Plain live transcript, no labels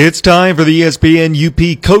It's time for the ESPN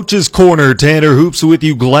UP Coaches Corner. Tanner Hoops with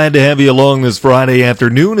you. Glad to have you along this Friday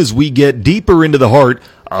afternoon as we get deeper into the heart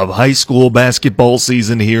of high school basketball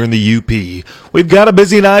season here in the UP. We've got a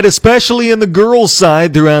busy night, especially in the girls'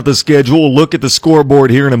 side throughout the schedule. We'll look at the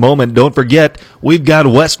scoreboard here in a moment. Don't forget, we've got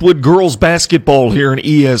Westwood girls basketball here in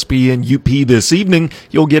ESPN UP this evening.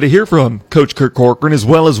 You'll get to hear from Coach Kirk Corcoran as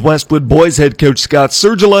well as Westwood boys head coach Scott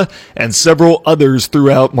Sergila and several others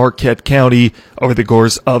throughout Marquette County over the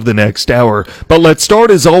course of the next hour. But let's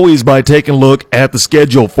start as always by taking a look at the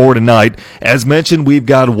schedule for tonight. As mentioned, we've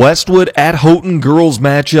got Westwood at Houghton girls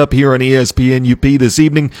matchup here on ESPN UP this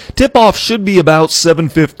evening. Tip-off should be about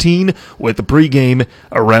 7:15 with the pregame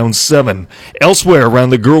around 7. Elsewhere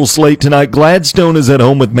around the girls' slate tonight, Gladstone is at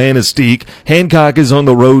home with Manistee. Hancock is on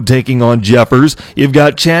the road taking on Jeffers. You've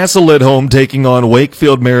got Chassell at home taking on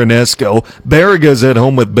Wakefield Marinesco. Barriga's at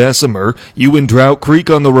home with Bessemer. Ewan Trout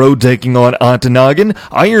Creek on the road taking on Ontonagon.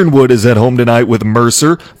 Ironwood is at home tonight with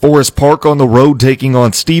Mercer. Forest Park on the road taking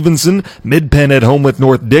on Stevenson. Midpenn at home with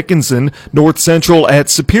North Dickinson. North Central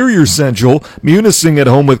at Superior Central. Munising at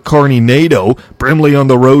home with Kearney-Nadeau. Brimley on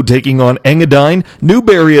the road taking on Engadine.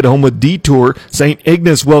 Newberry at home with Detour. St.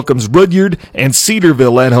 Ignace welcomes Rudyard. And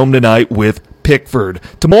Cedarville at home tonight with Pickford.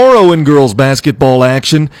 Tomorrow in girls basketball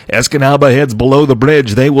action, Escanaba heads below the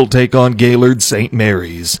bridge. They will take on Gaylord St.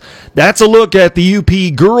 Mary's. That's a look at the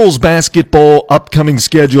UP girls basketball upcoming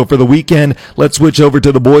schedule for the weekend. Let's switch over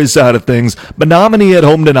to the boys side of things. Menominee at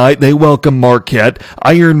home tonight. They welcome Marquette.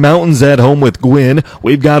 Iron Mountains at home with Gwynn.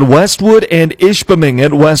 We've got Westwood and Ishpeming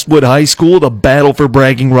at Westwood High School. The battle for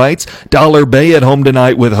bragging rights. Dollar Bay at home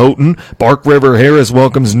tonight with Houghton. Bark River Harris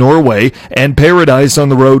welcomes Norway. And Paradise on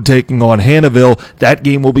the road taking on Hannahville. That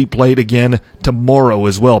game will be played again tomorrow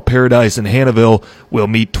as well. Paradise and Hannahville will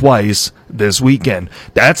meet twice this weekend.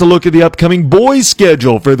 That's a look at the upcoming boys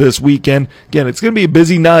schedule for this weekend. Again, it's going to be a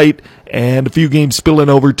busy night and a few games spilling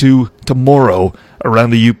over to tomorrow around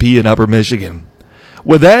the UP and Upper Michigan.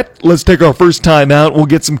 With that, let's take our first time out. We'll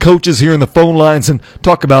get some coaches here in the phone lines and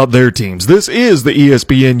talk about their teams. This is the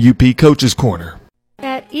ESPN UP Coaches Corner.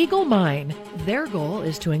 At Eagle Mine, their goal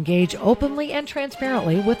is to engage openly and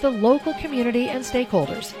transparently with the local community and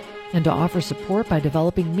stakeholders, and to offer support by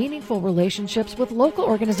developing meaningful relationships with local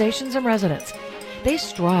organizations and residents. They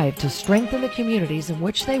strive to strengthen the communities in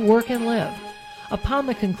which they work and live. Upon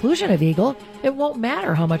the conclusion of Eagle, it won't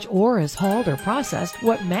matter how much ore is hauled or processed.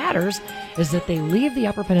 What matters is that they leave the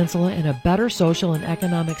Upper Peninsula in a better social and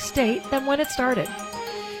economic state than when it started.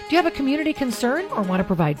 Do you have a community concern or want to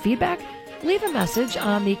provide feedback? Leave a message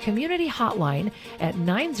on the community hotline at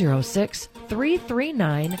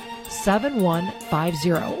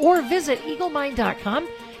 906-339-7150 or visit eaglemine.com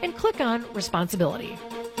and click on Responsibility.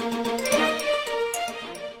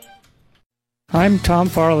 I'm Tom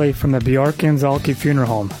Farley from the Bjork and Zalke Funeral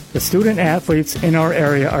Home. The student athletes in our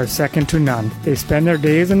area are second to none. They spend their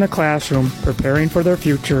days in the classroom preparing for their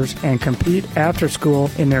futures and compete after school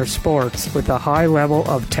in their sports with a high level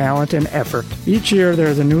of talent and effort. Each year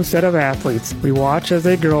there's a new set of athletes. We watch as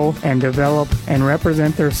they grow and develop and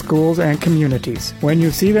represent their schools and communities. When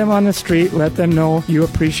you see them on the street, let them know you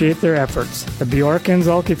appreciate their efforts. The Bjork and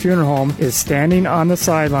Zalke Funeral Home is standing on the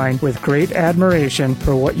sideline with great admiration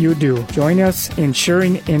for what you do. Join us in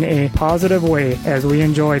cheering in a positive way as we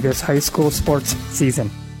enjoy this high school sports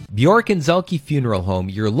season. Bjork and Zalke Funeral Home,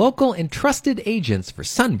 your local and trusted agents for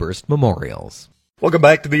Sunburst Memorials. Welcome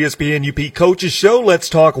back to the ESPN UP Coaches Show. Let's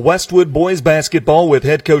talk Westwood boys basketball with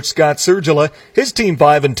head coach Scott Sergila. His team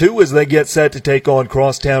 5-2 as they get set to take on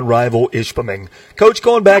crosstown rival Ishpeming. Coach,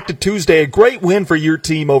 going back to Tuesday, a great win for your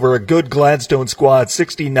team over a good Gladstone squad,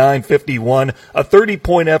 69-51. A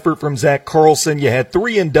 30-point effort from Zach Carlson. You had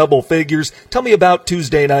 3 in double figures. Tell me about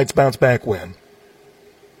Tuesday night's bounce-back win.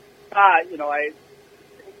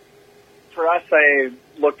 For us, I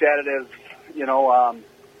looked at it as,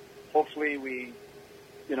 hopefully we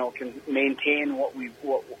can maintain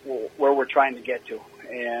where we're trying to get to.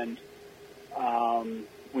 And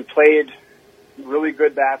we played really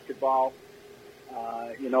good basketball,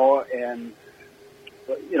 and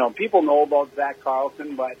people know about Zach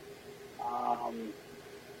Carlson, but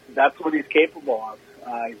that's what he's capable of.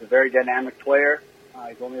 He's a very dynamic player.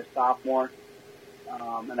 He's only a sophomore.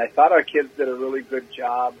 And I thought our kids did a really good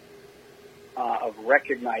job of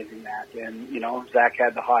recognizing that. And, Zach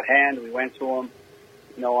had the hot hand. We went to him.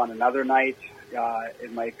 On another night,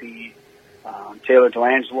 it might be Taylor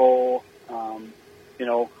Delangelo,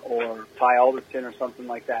 or Ty Alderson or something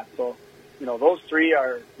like that. So, those three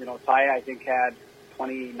are, Ty, I think, had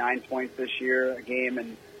 29 points this year a game,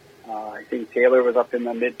 and I think Taylor was up in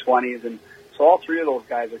the mid-20s. And so all three of those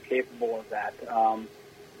guys are capable of that.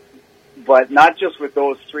 but not just with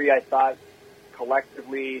those three. I thought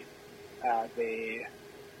collectively as a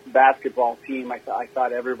basketball team, I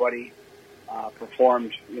thought everybody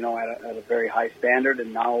performed, at a very high standard.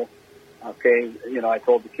 And now, I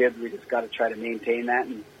told the kids we just got to try to maintain that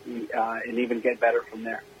and even get better from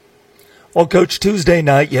there. Well, Coach, Tuesday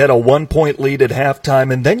night you had a 1-point lead at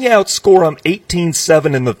halftime, and then you outscore them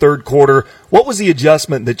 18-7 in the third quarter. What was the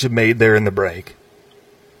adjustment that you made there in the break?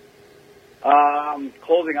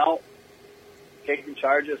 Closing out, taking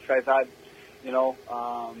charges. I thought,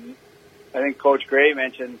 I think Coach Gray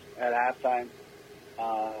mentioned at halftime,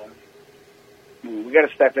 we got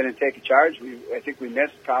to step in and take a charge. I think we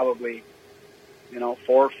missed probably, 4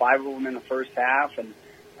 or 5 of them in the first half, and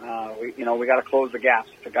we got to close the gaps.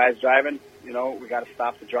 If the guy's driving, we got to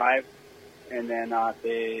stop the drive, and then if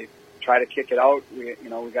they try to kick it out, we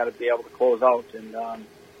got to be able to close out. And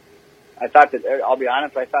I thought that, I'll be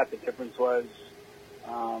honest, I thought the difference was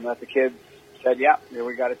that the kids said,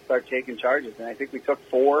 we got to start taking charges. And I think we took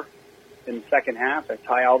 4 in the second half.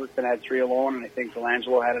 Ty Alderson had 3 alone, and I think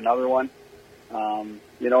Delangelo had another one. And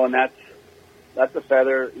that's a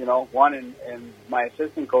feather, one in my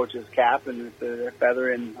assistant coach's cap, and it's a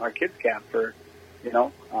feather in our kids' cap for,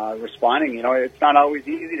 responding. It's not always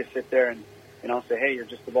easy to sit there and, say, hey, you're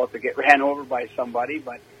just about to get ran over by somebody,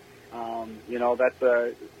 but,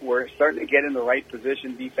 we're starting to get in the right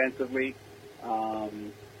position defensively.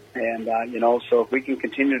 So if we can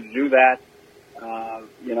continue to do that,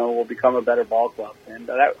 we'll become a better ball club. And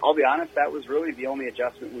I'll be honest, that was really the only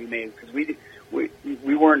adjustment we made, because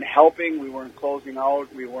we weren't helping, we weren't closing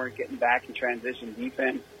out, we weren't getting back in transition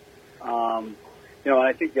defense. And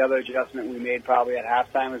I think the other adjustment we made probably at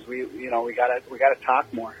halftime is we got to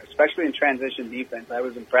talk more, especially in transition defense. I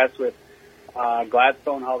was impressed with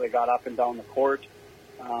Gladstone, how they got up and down the court.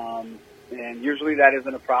 And usually that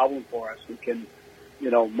isn't a problem for us. We can,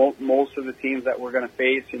 most of the teams that we're going to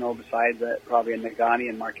face, besides that, probably a Nagani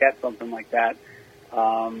and Marquette, something like that,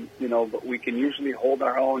 but we can usually hold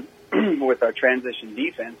our own with our transition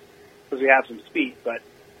defense because we have some speed. But,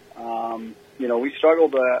 we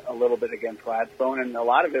struggled a little bit against Gladstone, and a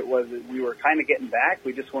lot of it was that we were kind of getting back.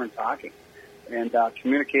 We just weren't talking and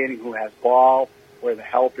communicating who has ball, where the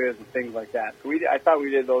help is, and things like that. So I thought we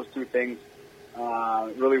did those two things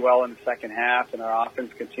really well in the second half, and our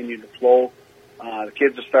offense continued to flow. The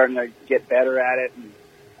kids are starting to get better at it and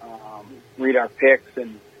read our picks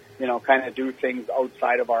and, kind of do things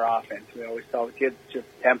outside of our offense. We always tell the kids just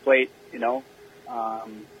template,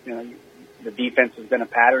 the defense is going to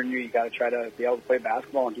pattern you. You got to try to be able to play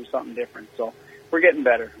basketball and do something different. So we're getting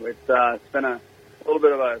better. It's been a little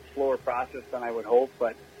bit of a slower process than I would hope,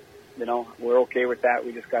 but, we're okay with that.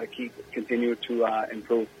 We just got to continue to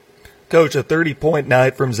improve. Coach, a 30-point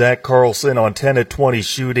night from Zach Carlson on 10 of 20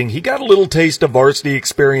 shooting. He got a little taste of varsity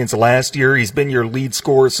experience last year. He's been your lead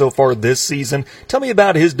scorer so far this season. Tell me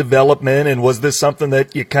about his development, and was this something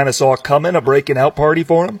that you kind of saw coming, a breaking out party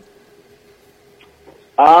for him?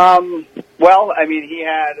 Well, I mean, he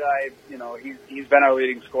had, he's been our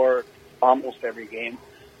leading scorer almost every game.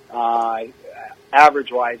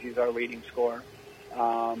 Average-wise, he's our leading scorer.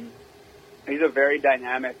 He's a very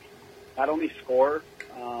dynamic, not only scorer,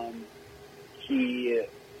 he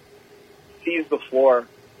sees the floor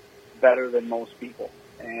better than most people,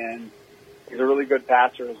 and he's a really good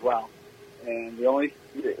passer as well. And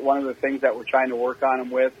one of the things that we're trying to work on him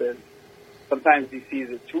with is sometimes he sees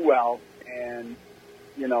it too well and,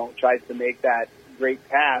 tries to make that great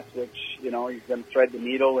pass, which, he's going to thread the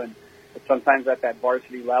needle. But sometimes at that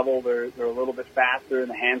varsity level, they're a little bit faster and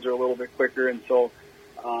the hands are a little bit quicker. And so,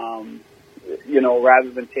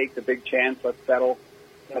 rather than take the big chance, let's settle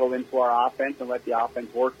into our offense and let the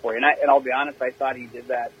offense work for you. And I'll be honest, I thought he did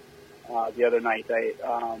that the other night.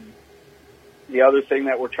 The other thing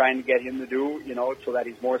that we're trying to get him to do, so that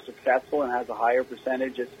he's more successful and has a higher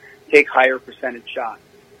percentage, is take higher percentage shots.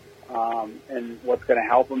 And what's going to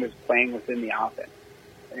help him is playing within the offense.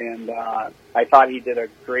 And I thought he did a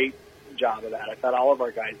great job of that. I thought all of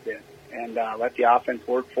our guys did. And let the offense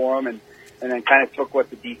work for him and then kind of took what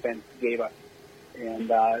the defense gave us.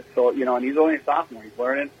 And and he's only a sophomore. He's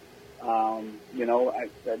learning.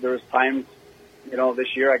 There was times,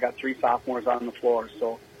 this year I got 3 sophomores on the floor.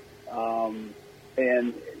 So,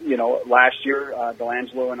 last year,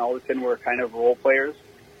 Delangelo and Alderson were kind of role players.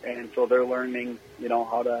 And so they're learning,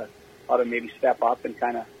 how to maybe step up and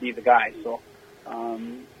kind of be the guy. So,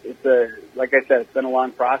 like I said, it's been a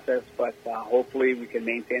long process, but hopefully we can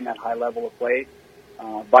maintain that high level of play.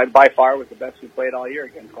 By far was the best we played all year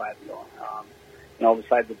against Gladstone.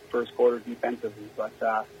 Besides the first quarter defensively, but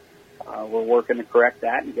we're working to correct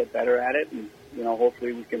that and get better at it, and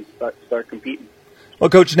hopefully we can start competing. Well,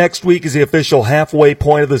 Coach, next week is the official halfway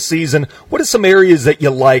point of the season. What are some areas that you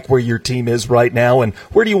like where your team is right now, and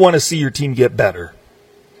where do you want to see your team get better?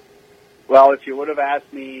 Well, if you would have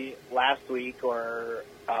asked me last week or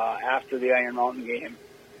after the Iron Mountain game,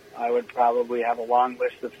 I would probably have a long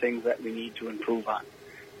list of things that we need to improve on.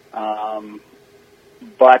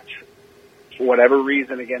 But for whatever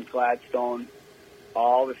reason against Gladstone, a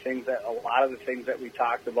lot of the things that we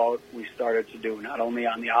talked about, we started to do, not only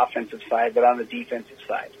on the offensive side, but on the defensive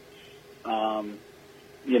side. Then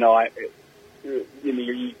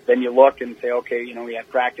you look and say, okay, we had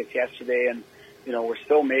practice yesterday and, we're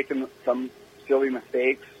still making some silly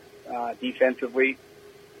mistakes, defensively,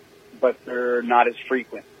 but they're not as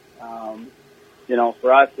frequent.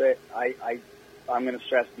 For us, I'm going to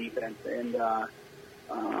stress defense, and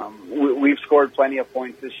we've scored plenty of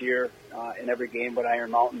points this year in every game but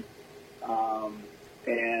Iron Mountain,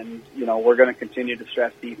 and we're going to continue to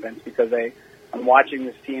stress defense because I'm watching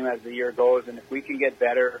this team as the year goes, and if we can get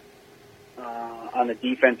better on the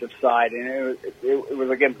defensive side, and it was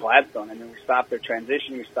against Gladstone. I mean, we stopped their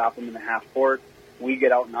transition, we stopped them in the half court. We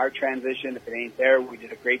get out in our transition. If it ain't there, we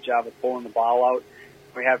did a great job of pulling the ball out.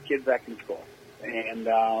 We have kids that can score. And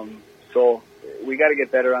so we got to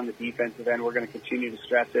get better on the defensive end. We're going to continue to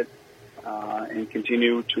stress it and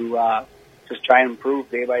continue to just try and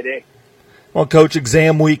improve day by day. Well, Coach,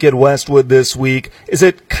 exam week at Westwood this week. Is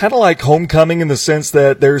it kind of like homecoming in the sense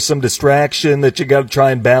that there's some distraction that you got to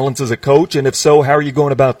try and balance as a coach? And if so, how are you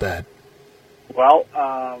going about that? Well,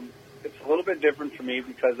 it's a little bit different for me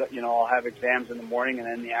because, I'll have exams in the morning and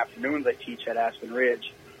then in the afternoons I teach at Aspen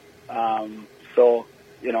Ridge. So,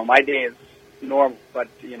 my day is normal, but,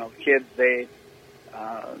 kids, they've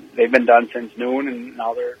been done since noon and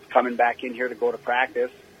now they're coming back in here to go to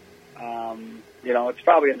practice. It's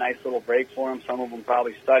probably a nice little break for them. Some of them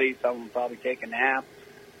probably study, some of them probably take a nap,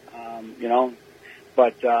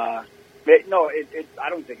 but, I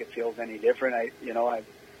don't think it feels any different. I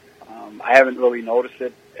haven't really noticed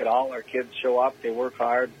it at all. Our kids show up, they work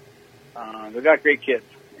hard. We've got great kids.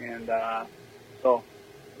 And, so,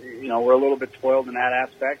 we're a little bit spoiled in that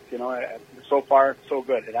aspect. So far, so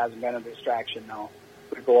good. It hasn't been a distraction now.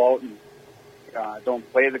 We go out and, don't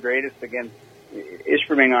play the greatest against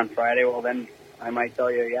Ishpeming on Friday. Well, then I might tell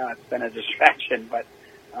you, yeah, it's been a distraction, but,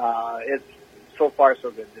 it's so far so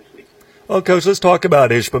good this week. Well, Coach, let's talk about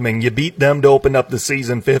Ishpeming. You beat them to open up the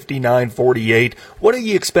season 59-48. What do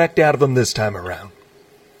you expect out of them this time around?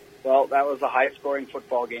 Well, that was a high-scoring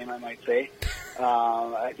football game, I might say.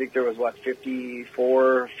 I think there was,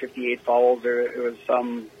 54, 58 fouls. It was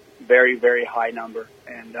some very, very high number.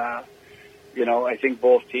 And, I think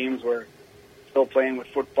both teams were still playing with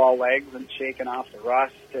football legs and shaking off the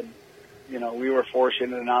rust. And, we were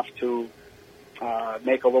fortunate enough to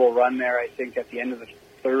make a little run there, I think, at the end of the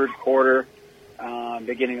third quarter,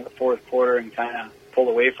 beginning of the fourth quarter, and kind of pull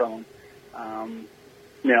away from them.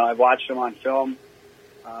 I've watched them on film.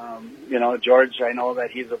 George, I know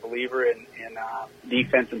that he's a believer in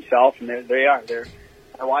defense himself, and they are.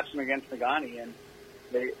 I watched them against Nagani, and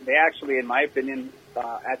they actually, in my opinion,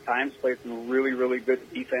 at times played some really, really good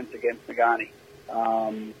defense against Nagani.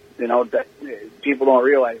 That people don't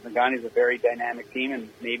realize Nagani is a very dynamic team and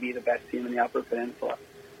maybe the best team in the Upper Peninsula.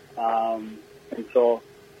 And so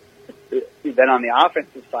then on the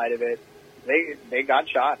offensive side of it, they got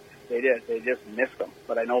shots. They did. They just missed them.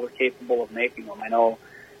 But I know they're capable of making them. I know,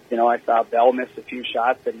 I saw Bell miss a few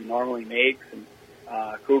shots that he normally makes, and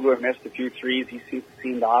Kugler missed a few threes he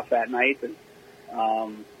seemed off that night. And,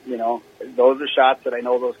 those are shots that I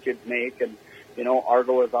know those kids make. And,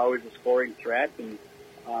 Argo is always a scoring threat. And,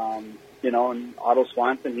 and Otto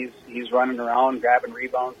Swanson, he's running around, grabbing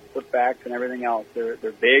rebounds, putbacks, and everything else. They're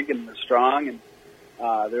big and they're strong, and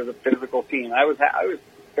they're the physical team. I was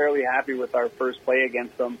fairly happy with our first play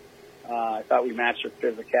against them. I thought we matched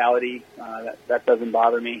their physicality. That doesn't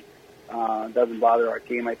bother me. It doesn't bother our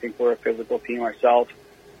team. I think we're a physical team ourselves.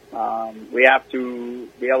 We have to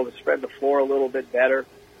be able to spread the floor a little bit better,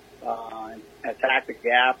 attack the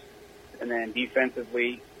gaps, and then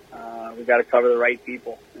defensively, we've got to cover the right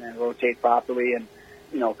people and rotate properly and,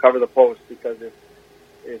 cover the post, because if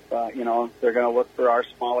they're going to look for our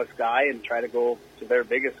smallest guy and try to go to their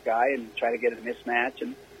biggest guy and try to get a mismatch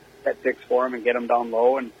and set picks for him and get them down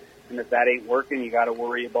low. And if that ain't working, you got to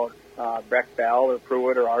worry about Breck Bell or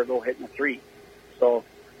Pruitt or Argo hitting a three. So,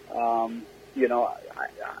 the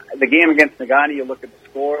game against Nagani, you look at the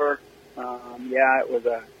score, it was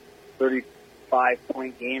a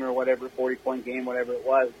 35-point game or whatever, 40-point game, whatever it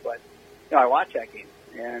was. But, I watched that game,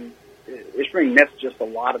 and Ishpeming missed just a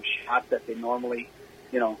lot of shots that they normally,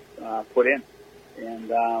 put in. And,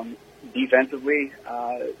 defensively,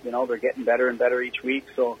 they're getting better and better each week.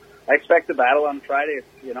 So I expect the battle on Friday. It's,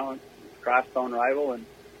 it's a crosstown rival, and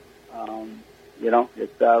we got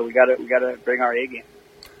to bring our A game.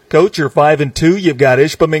 Coach, you're 5-2. You've got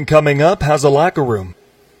Ishpeming coming up. How's the locker room?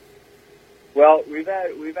 Well, we've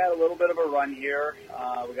had a little bit of a run here.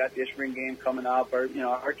 We got the Ishpeming game coming up. Our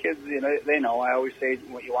kids, they know. I always say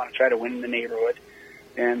you want to try to win in the neighborhood,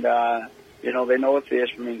 and they know it's the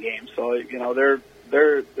Ishpeming game. So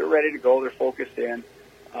they're ready to go. They're focused in.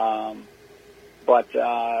 But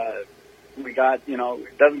we got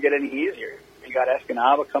it doesn't get any easier. We got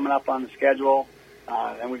Escanaba coming up on the schedule.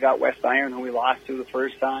 Then we got West Iron, who we lost to the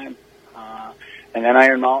first time, and then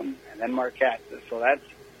Iron Mountain, and then Marquette. So that's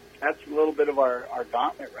a little bit of our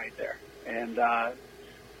gauntlet right there. And then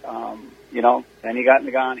you got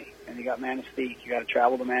Nagani, and you got Manistee. You got to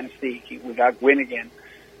travel to Manistee. We got Gwyn again.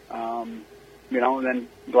 And then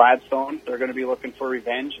Gladstone. They're going to be looking for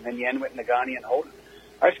revenge, and then Yenwit, Nagani, and Houghton.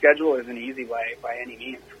 Our schedule isn't easy by any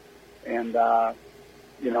means. And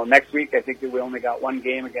next week, I think that we only got one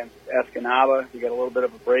game against Escanaba. We get a little bit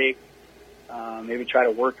of a break, maybe try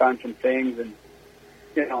to work on some things and,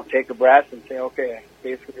 take a breath and say, okay,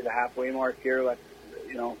 basically the halfway mark here, let's,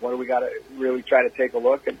 what do we got to really try to take a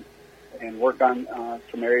look and work on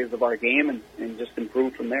some areas of our game and just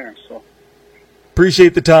improve from there. So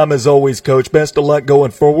appreciate the time as always, Coach. Best of luck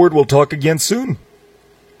going forward. We'll talk again soon.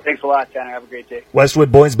 Thanks a lot, Tanner. Have a great day.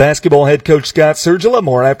 Westwood boys basketball head coach Scott Sergila.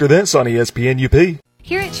 More after this on ESPN UP.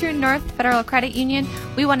 Here at True North Federal Credit Union,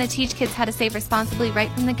 we want to teach kids how to save responsibly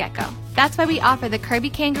right from the get-go. That's why we offer the Kirby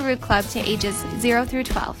Kangaroo Club to ages 0 through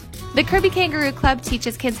 12. The Kirby Kangaroo Club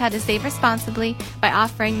teaches kids how to save responsibly by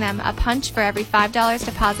offering them a punch for every $5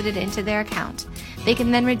 deposited into their account. They can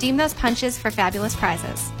then redeem those punches for fabulous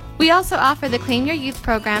prizes. We also offer the Claim Your Youth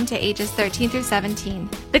program to ages 13 through 17.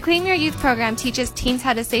 The Claim Your Youth program teaches teens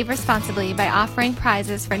how to save responsibly by offering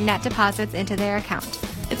prizes for net deposits into their account.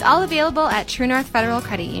 It's all available at True North Federal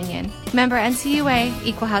Credit Union. Member NCUA,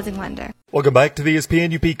 Equal Housing Lender. Welcome back to the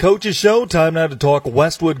ESPN UP Coaches Show. Time now to talk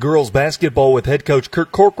Westwood girls basketball with head coach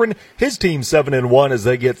Kirk Corcoran. His team 7-1 as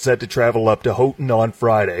they get set to travel up to Houghton on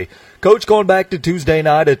Friday. Coach, going back to Tuesday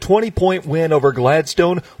night, a 20-point win over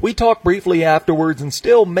Gladstone. We talked briefly afterwards, and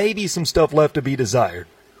still maybe some stuff left to be desired.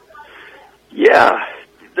 Yeah,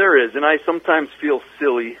 there is, and I sometimes feel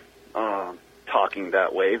silly talking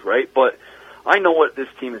that way, right? But I know what this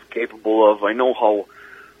team is capable of. I know how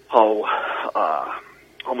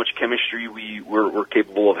much chemistry we're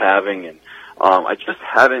capable of having, and I just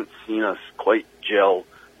haven't seen us quite gel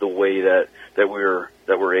the way that we're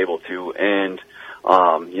able to. And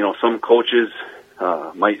some coaches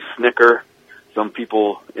might snicker, some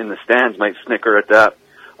people in the stands might snicker at that.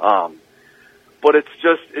 But it's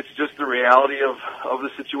just the reality of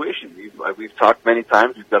the situation. We've talked many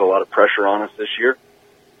times. We've got a lot of pressure on us this year,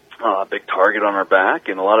 a big target on our back,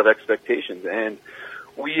 and a lot of expectations. And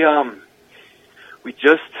we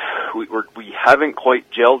haven't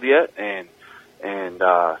quite gelled yet.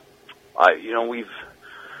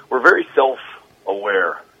 We're very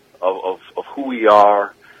self-aware of who we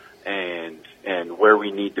are and where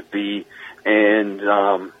we need to be. And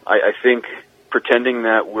I think pretending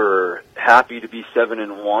that we're happy to be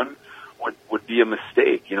 7-1 would be a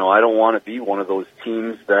mistake. I don't want to be one of those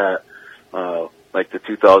teams that like the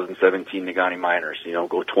 2017 Nagani Miners,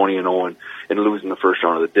 go 20-0 and lose in the first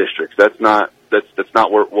round of the districts. That's not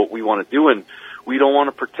what we want to do, and we don't want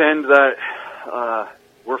to pretend that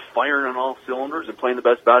we're firing on all cylinders and playing the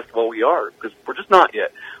best basketball we are, because we're just not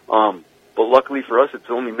yet. But luckily for us, it's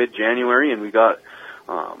only mid-January, and we got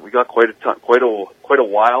quite a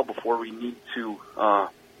while before we need to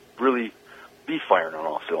really be firing on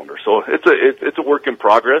all cylinders. So it's a work in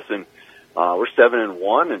progress, and we're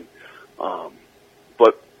 7-1, and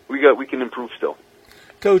but we can improve still.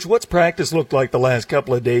 Coach, what's practice looked like the last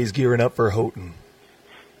couple of days gearing up for Houghton?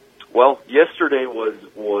 Well, yesterday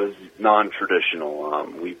was non-traditional.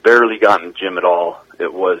 We barely got in the gym at all.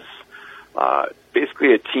 It was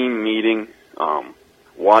basically a team meeting.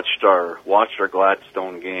 Watched our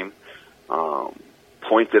Gladstone game.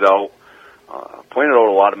 Pointed out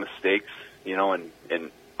a lot of mistakes. And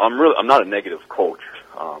I'm not a negative coach.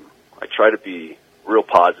 I try to be real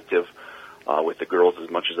positive with the girls as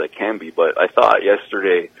much as I can be. But I thought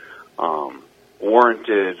yesterday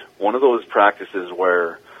warranted one of those practices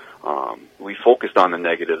where we focused on the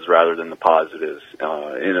negatives rather than the positives,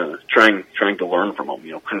 trying to learn from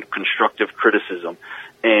them, constructive criticism.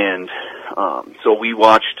 And so we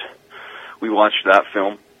watched that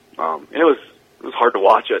film. And it was hard to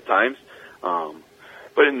watch at times.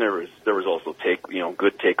 But then there was also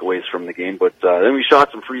good takeaways from the game. But then we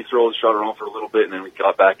shot some free throws, shot around for a little bit, and then we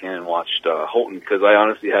got back in and watched Houghton, because I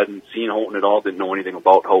honestly hadn't seen Houghton at all, didn't know anything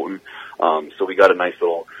about Houghton. So we got a nice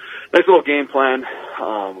little game plan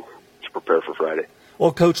to prepare for Friday.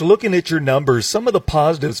 Well, Coach, looking at your numbers, some of the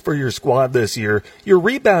positives for your squad this year, you're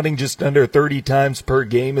rebounding just under 30 times per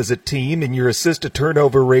game as a team, and your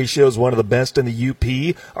assist-to-turnover ratio is one of the best in the UP.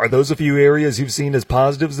 Are those a few areas you've seen as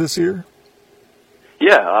positives this year?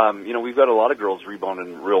 Yeah, we've got a lot of girls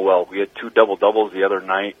rebounding real well. We had 2 double-doubles the other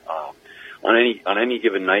night. On any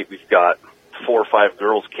given night, we've got 4 or 5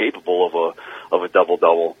 girls capable of a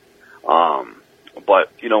double-double. But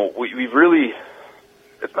we've really,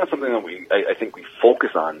 it's not something that I think we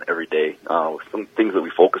focus on every day. Some things that we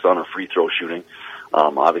focus on are free throw shooting.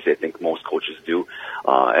 Obviously, I think most coaches do,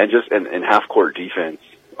 and half court defense.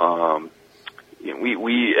 Every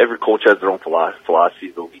coach has their own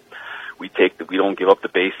philosophy, but we don't give up the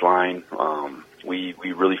baseline. We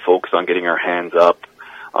really focus on getting our hands up.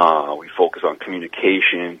 We focus on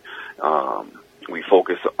communication. We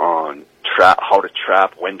focus on how to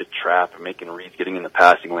trap, when to trap, making reads, getting in the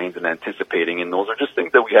passing lanes, and anticipating. And those are just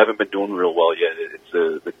things that we haven't been doing real well yet. It's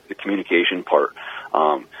the communication part.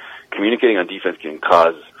 Communicating on defense can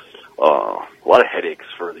cause a lot of headaches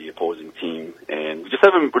for the opposing team, and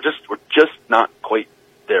we're just not quite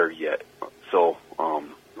there yet. So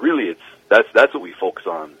really, that's what we focus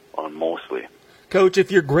on mostly. Coach, if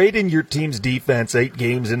you're grading your team's defense 8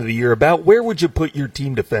 games into the year, about where would you put your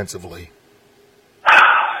team defensively?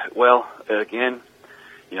 Well, again,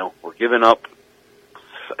 we're giving up,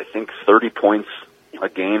 I think, 30 points a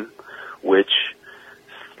game, which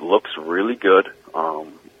looks really good.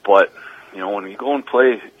 But when you go and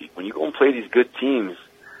play these good teams,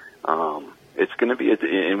 it's going to be,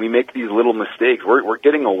 and we make these little mistakes. We're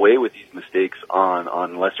getting away with these mistakes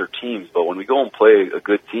on lesser teams, but when we go and play a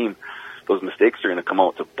good team, those mistakes are going to come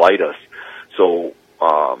out to bite us. So,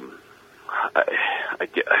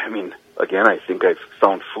 again, I think I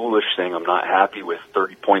sound foolish saying I'm not happy with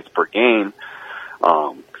 30 points per game,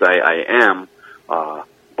 because I am.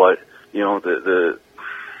 But the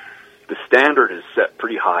standard is set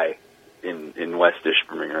pretty high in West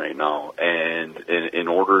Ishpeming right now, and in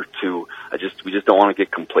order to, we just don't want to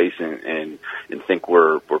get complacent and think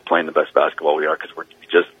we're playing the best basketball we are, because we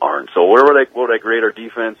just aren't. So where would I grade our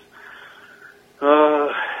defense?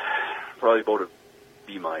 Probably about a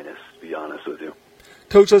B-, to be honest with you.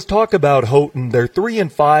 Coach, let's talk about Houghton. They're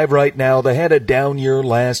 3-5 right now. They had a down year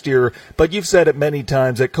last year, but you've said it many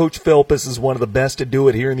times that Coach Philpus is one of the best to do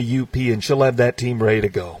it here in the UP, and she'll have that team ready to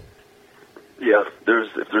go. Yeah,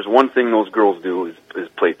 if there's one thing those girls do is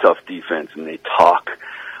play tough defense, and they talk,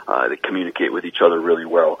 they communicate with each other really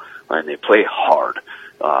well, and they play hard.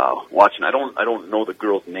 Watching, I don't know the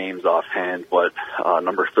girls' names offhand, but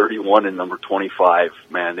number 31 and number 25,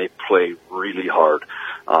 man, they play really hard,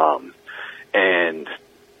 and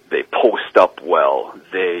they post up well.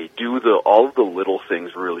 They do all of the little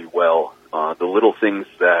things really well, the little things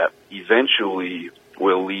that eventually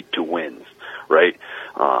will lead to wins, right?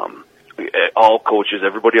 All coaches,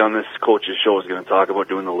 everybody on this coach's show is going to talk about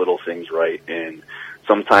doing the little things right, and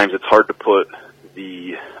sometimes it's hard to put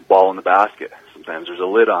the ball in the basket. Sometimes there's a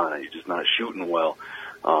lid on it. You're just not shooting well.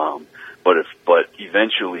 But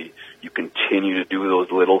eventually you continue to do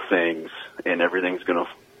those little things, and everything's going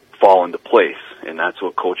to fall into place. And that's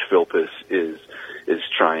what Coach Philpus is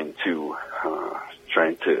trying to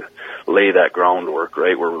lay that groundwork,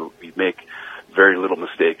 right, where we make very little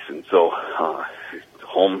mistakes. And so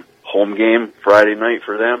home game Friday night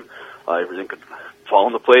for them, everything could fall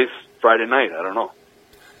into place Friday night. I don't know.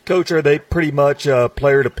 Coach, are they pretty much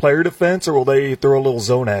player-to-player defense, or will they throw a little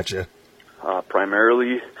zone at you?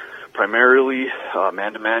 Primarily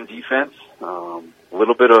man-to-man defense. A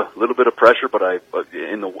little bit of pressure, but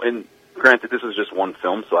granted, this is just one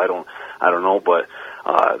film, so I don't know, but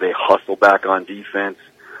they hustle back on defense.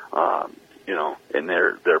 And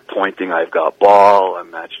they're pointing. I've got ball.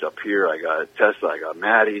 I'm matched up here. I got Tessa. I got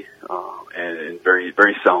Maddie, and very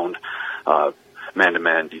very sound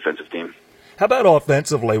man-to-man defensive team. How about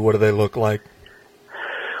offensively? What do they look like?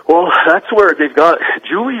 Well, that's where they've got.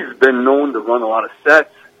 Julie's been known to run a lot of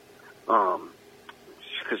sets,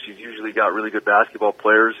 because she's usually got really good basketball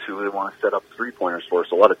players who they want to set up 3-pointers for.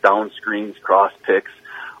 So a lot of down screens, cross picks,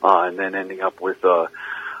 and then ending up with a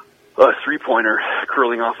 3-pointer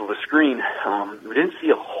curling off of a screen. We didn't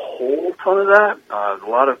see a whole ton of that. A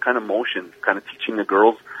lot of kind of motion, kind of teaching the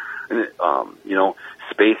girls, and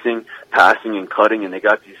spacing, passing, and cutting. And they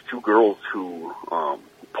got these 2 girls who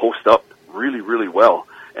post up really, really well.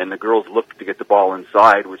 And the girls look to get the ball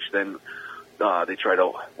inside, which then they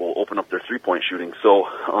will open up their 3-point shooting. So,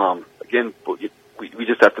 again, we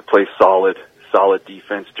just have to play solid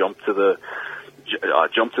defense, jump to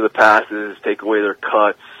the passes, take away their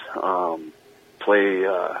cuts, play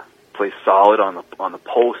solid on the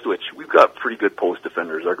post, which we've got pretty good post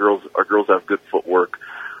defenders. Our girls have good footwork,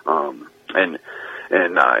 and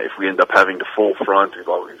if we end up having to full front,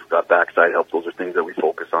 we've got backside help. Those are things that we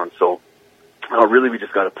focus on. So really, we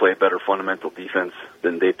just got to play better fundamental defense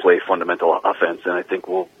than they play fundamental offense, and I think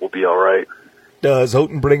we'll be all right. Does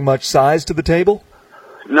Houghton bring much size to the table?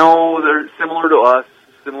 No, they're similar to us,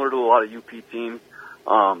 similar to a lot of UP teams.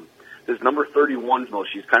 This number 31, though,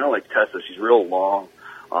 she's kind of like Tessa. She's real long,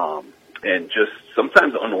 and just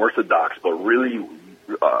sometimes unorthodox, but really,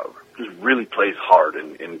 just really plays hard.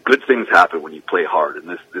 And good things happen when you play hard. And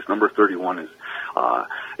this number 31 is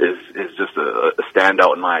just a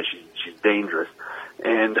standout in my eyes. She's dangerous,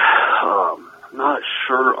 and I'm not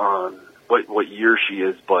sure on what year she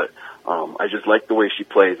is, but I just like the way she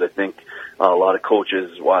plays. I think a lot of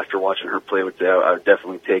coaches, after watching her play, would say I would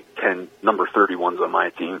definitely take 10 number 31s on my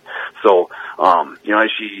team. So,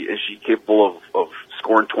 is she capable of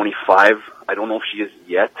scoring 25? I don't know if she is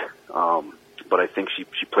yet, but I think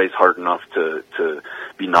she plays hard enough to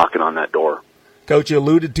be knocking on that door. Coach, you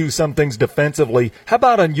alluded to some things defensively. How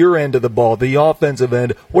about on your end of the ball, the offensive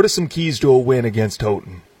end? What are some keys to a win against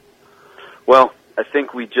Houghton? Well, I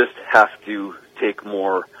think we just have to take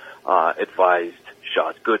more advised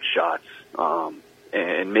shots, good shots,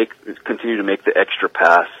 and continue to make the extra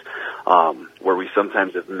pass where we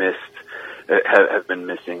sometimes have been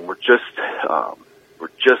missing. We're just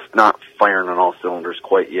not firing on all cylinders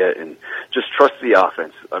quite yet, and just trust the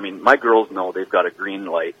offense. I mean, my girls know they've got a green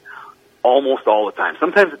light almost all the time.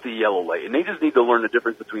 Sometimes it's a yellow light, and they just need to learn the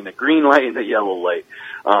difference between the green light and the yellow light.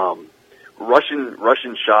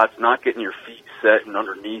 Rushing shots, not getting your feet set and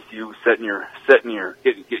underneath you,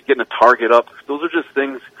 getting a target up. Those are just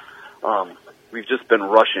things we've just been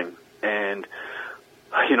rushing, and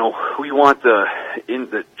we want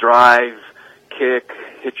the drive, kick,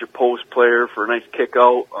 hit your post player for a nice kick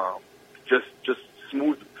out, just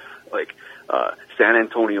smooth like San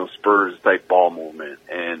Antonio Spurs type ball movement,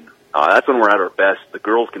 and that's when we're at our best. The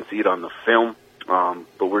girls can see it on the film,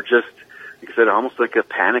 but we're just, like I said, almost like a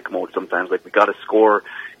panic mode sometimes. Like, we got to score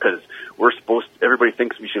because everybody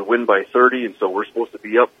thinks we should win by 30, and so we're supposed to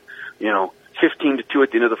be up, 15-2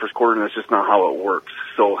 at the end of the first quarter, and that's just not how it works.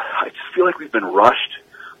 So I just feel like we've been rushed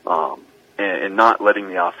and not letting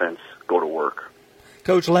the offense go to work.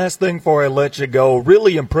 Coach, last thing before I let you go,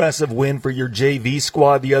 really impressive win for your JV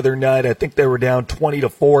squad the other night. I think they were down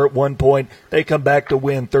 20-4 at one point. They come back to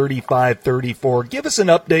win 35-34. Give us an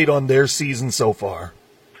update on their season so far.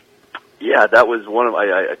 Yeah, that was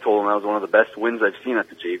I told them that was one of the best wins I've seen at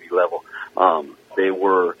the JV level. They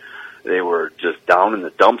were just down in the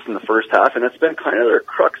dumps in the first half, and that's been kind of their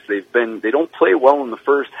crux. They don't play well in the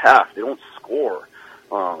first half. They don't score.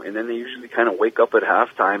 And then they usually kind of wake up at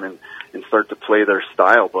halftime and start to play their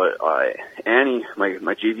style. But Annie,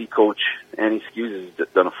 my JV coach, Annie Skews, has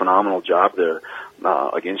done a phenomenal job there.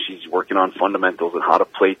 Again, she's working on fundamentals and how to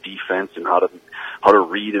play defense and how to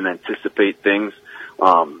read and anticipate things.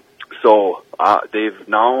 So they've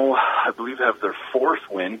now, I believe, have their fourth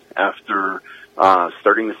win after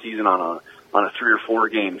starting the season on a 3 or 4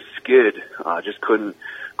 game skid. Just couldn't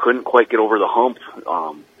quite get over the hump.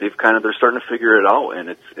 They're starting to figure it out, and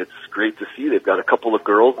it's great to see. They've got a couple of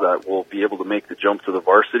girls that will be able to make the jump to the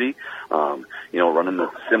varsity, running the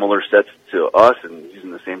similar sets to us and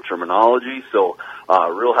using the same terminology. So,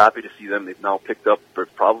 real happy to see them. They've now picked up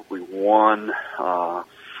probably won,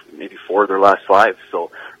 maybe 4 of their last 5.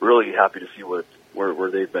 So, really happy to see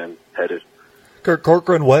where they've been headed. Kirk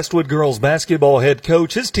Corcoran, Westwood girls basketball head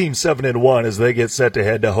coach. His team's 7-1 as they get set to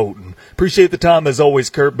head to Houghton. Appreciate the time as always,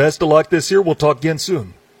 Kurt. Best of luck this year. We'll talk again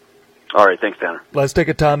soon. All right. Thanks, Tanner. Let's take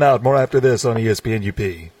a time out. More after this on ESPN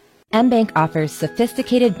UP. MBank offers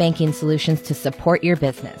sophisticated banking solutions to support your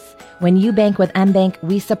business. When you bank with MBank,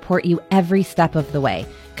 we support you every step of the way,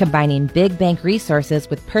 combining big bank resources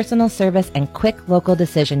with personal service and quick local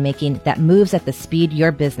decision-making that moves at the speed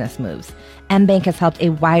your business moves. MBank has helped a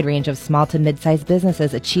wide range of small to mid-sized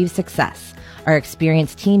businesses achieve success. Our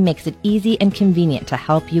experienced team makes it easy and convenient to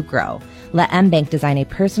help you grow. Let MBank design a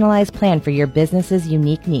personalized plan for your business's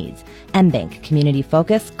unique needs. MBank,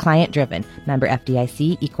 community-focused, client-driven. Member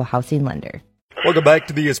FDIC, Equal Housing Lender. Welcome back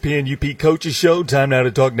to the ESPN UP Coaches Show. Time now to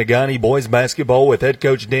talk Negaunee boys basketball with head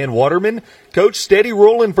coach Dan Waterman. Coach, steady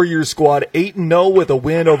rolling for your squad, 8-0 with a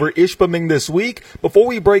win over Ishpeming this week. Before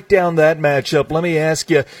we break down that matchup, let me ask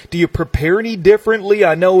you, do you prepare any differently?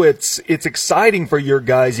 I know it's exciting for your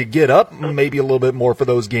guys. You get up maybe a little bit more for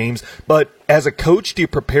those games, but as a coach, do you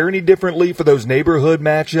prepare any differently for those neighborhood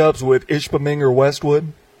matchups with Ishpeming or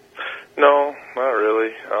Westwood? No, not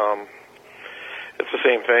really. It's the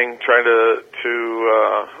same thing, trying to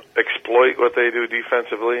exploit what they do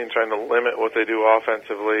defensively and trying to limit what they do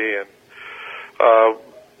offensively. And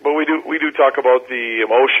but we do talk about the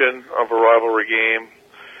emotion of a rivalry game,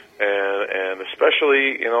 and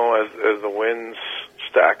especially as the wins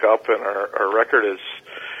stack up and our record is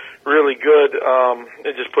really good,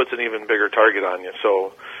 it just puts an even bigger target on you.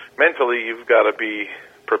 So mentally, you've got to be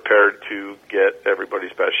prepared to get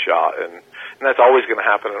everybody's best shot, and that's always going to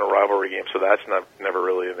happen in a rivalry game, so that's never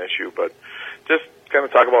really an issue. But just kind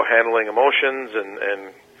of talk about handling emotions,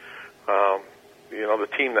 and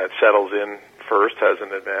the team that settles in first has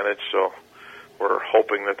an advantage, so we're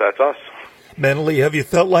hoping that that's us. Mentally, have you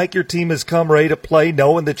felt like your team has come ready to play,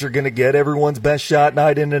 knowing that you're going to get everyone's best shot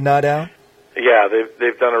night in and night out? Yeah,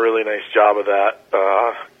 they've done a really nice job of that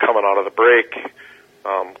coming out of the break.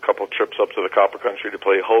 A couple trips up to the Copper Country to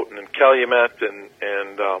play Houghton and Calumet, and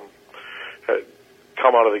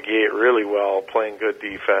come out of the gate really well, playing good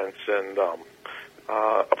defense, and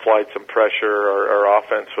applied some pressure. Our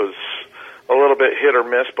offense was a little bit hit or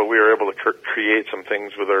miss, but we were able to create some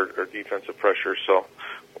things with our defensive pressure. So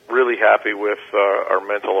really happy with our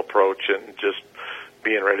mental approach and just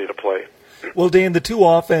being ready to play. Well, Dan, the two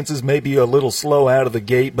offenses may be a little slow out of the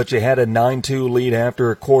gate, but you had a 9-2 lead after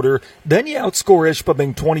a quarter. Then you outscore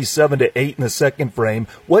Ishpeming 27-8 in the second frame.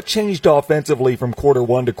 What changed offensively from quarter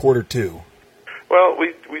one to quarter two? Well,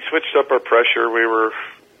 we switched up our pressure. We were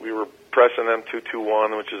pressing them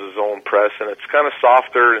 2-2-1, which is a zone press, and it's kind of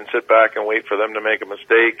softer and sit back and wait for them to make a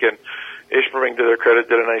mistake. And Ishpeming, to their credit,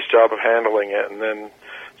 did a nice job of handling it. And then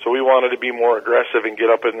so we wanted to be more aggressive and get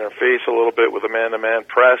up in their face a little bit with a man-to-man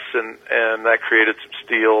press, and that created some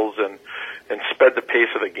steals and sped the pace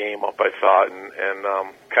of the game up, I thought, and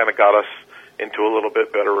kind of got us into a little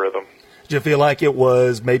bit better rhythm. Do you feel like it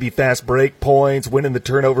was maybe fast break points, winning the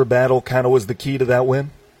turnover battle kind of was the key to that win?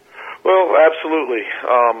 Well, absolutely.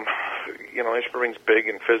 Ishpeming's big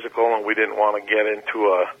and physical, and we didn't want to get into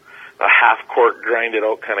a half-court,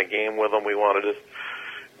 grinded-out kind of game with them. We wanted to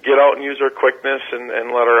get out and use our quickness and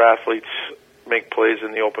let our athletes make plays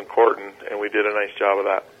in the open court, and we did a nice job of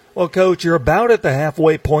that. Well, Coach, you're about at the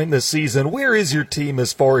halfway point in the season. Where is your team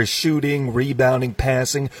as far as shooting, rebounding,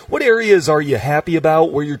 passing? What areas are you happy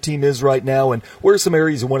about where your team is right now, and where are some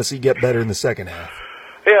areas you want to see get better in the second half?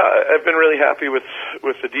 Yeah, I've been really happy with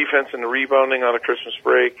the defense and the rebounding out of Christmas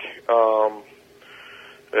break.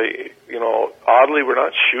 Oddly, we're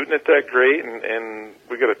not shooting it that great, and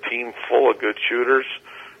we got a team full of good shooters.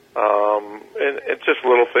 And it's just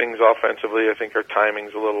little things offensively. I think our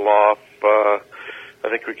timing's a little off. I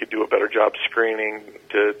think we could do a better job screening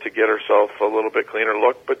to get ourselves a little bit cleaner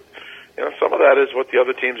look. But some of that is what the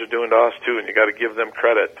other teams are doing to us too, and you got to give them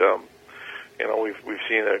credit. We've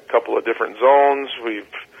seen a couple of different zones. We've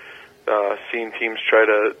seen teams try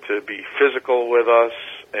to be physical with us,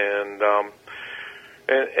 and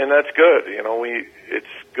that's good. It's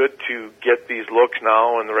good to get these looks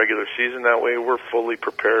now in the regular season. That way we're fully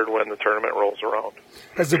prepared when the tournament rolls around.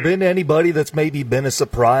 Has there been anybody that's maybe been a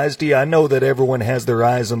surprise to you? I know that everyone has their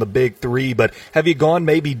eyes on the big three, but have you gone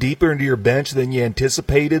maybe deeper into your bench than you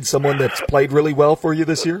anticipated? Someone that's played really well for you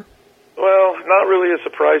this year? Well, not really a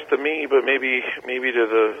surprise to me, but maybe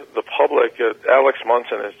to the public. Alex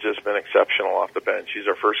Munson has just been exceptional off the bench. He's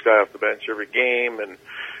our first guy off the bench every game, and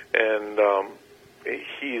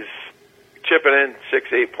he's chipping in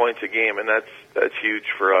 6-8 points a game, and that's huge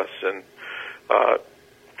for us. And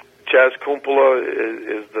Chaz Kumpula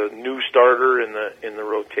is the new starter in the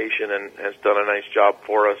rotation and has done a nice job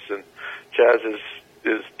for us. And Chaz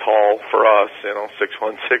is tall for us,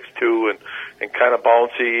 6'1", 6'2", and kind of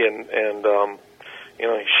bouncy, and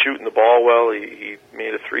he's shooting the ball well. He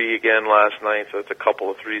made a three again last night, so it's a couple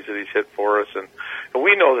of threes that he's hit for us, and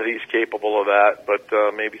we know that he's capable of that, but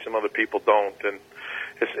maybe some other people don't. And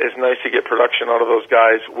it's nice to get production out of those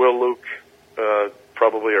guys. Will Luke,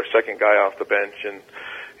 probably our second guy off the bench, and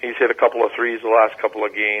he's hit a couple of threes the last couple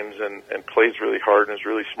of games and plays really hard and is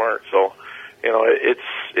really smart. So,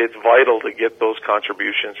 it's vital to get those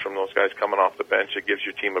contributions from those guys coming off the bench. It gives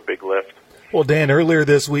your team a big lift. Well, Dan, earlier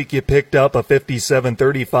this week you picked up a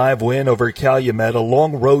 57-35 win over Calumet, a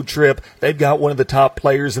long road trip. They've got one of the top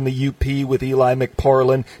players in the UP with Eli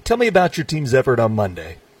McParland. Tell me about your team's effort on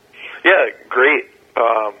Monday. Yeah, great.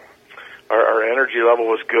 Our energy level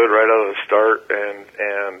was good right out of the start,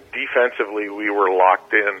 and defensively we were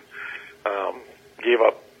locked in. Gave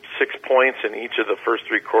up 6 points in each of the first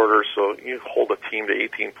 3 quarters, so you hold a team to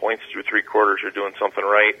 18 points through 3 quarters, you're doing something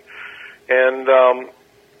right. And,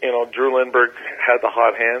 Drew Lindbergh had the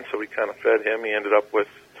hot hand, so we kind of fed him. He ended up with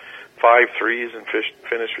 5 threes and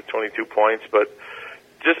finished with 22 points, but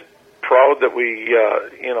just proud that we,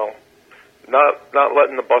 not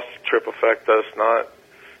letting the bus trip affect us, not,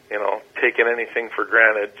 taking anything for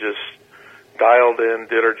granted, just dialed in,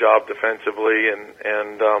 did our job defensively,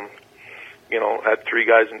 and had 3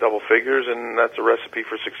 guys in double figures, and that's a recipe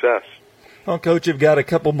for success. Well, Coach, you've got a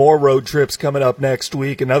couple more road trips coming up next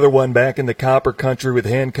week, another one back in the Copper Country with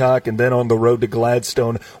Hancock, and then on the road to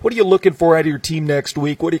Gladstone. What are you looking for out of your team next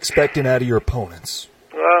week? What are you expecting out of your opponents?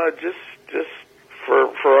 Just for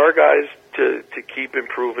our guys to keep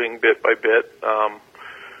improving bit by bit.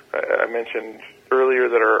 I mentioned earlier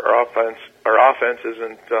that our offense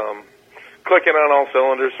isn't clicking on all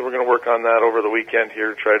cylinders, so we're going to work on that over the weekend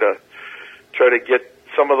here. Try to get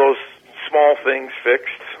some of those small things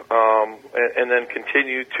fixed, and then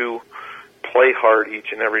continue to play hard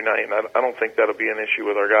each and every night. And I don't think that'll be an issue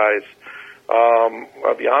with our guys.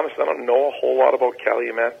 I'll be honest, I don't know a whole lot about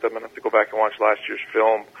Calumet. I'm going to have to go back and watch last year's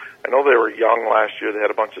film. I know they were young last year. They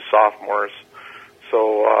had a bunch of sophomores.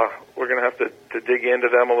 So we're going to have to dig into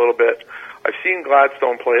them a little bit. I've seen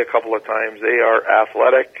Gladstone play a couple of times. They are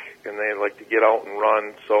athletic, and they like to get out and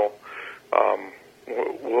run. So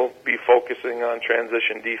we'll be focusing on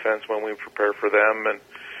transition defense when we prepare for them. And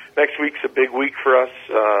next week's a big week for us,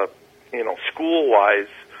 school-wise.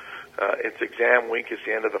 It's exam week. It's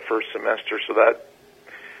the end of the first semester, so that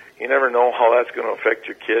you never know how that's going to affect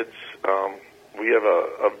your kids. We have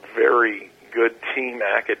a very good team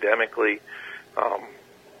academically.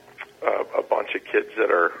 A bunch of kids that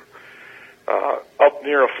are up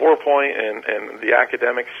near a 4-point, and the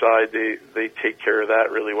academic side, they take care of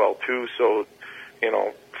that really well too. So,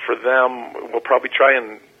 for them, we'll probably try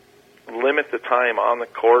and limit the time on the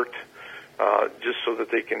court, just so that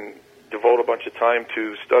they can devote a bunch of time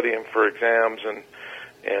to studying for exams and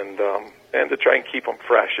to try and keep them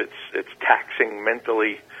fresh. It's taxing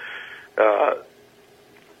mentally,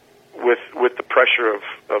 with the pressure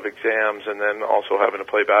of exams, and then also having to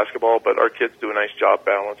play basketball. But our kids do a nice job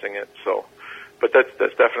balancing it. So, but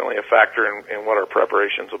that's definitely a factor in what our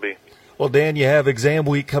preparations will be. Well, Dan, you have exam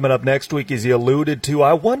week coming up next week, as you alluded to.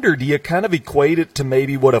 I wonder, do you kind of equate it to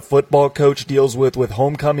maybe what a football coach deals with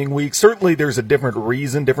homecoming week? Certainly there's a different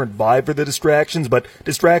reason, different vibe for the distractions, but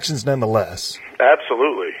distractions nonetheless.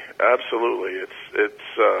 Absolutely.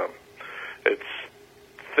 It's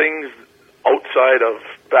things outside of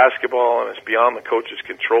basketball, and it's beyond the coach's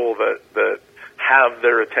control that have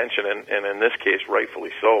their attention, and in this case,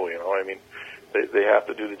 rightfully so. They have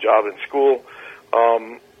to do the job in school.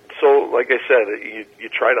 So, like I said, you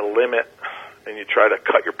try to limit and you try to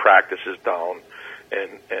cut your practices down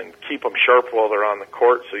and keep them sharp while they're on the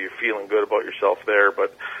court, so you're feeling good about yourself there,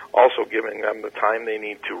 but also giving them the time they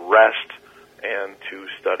need to rest and to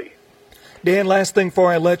study. Dan, last thing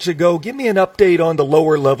before I let you go, give me an update on the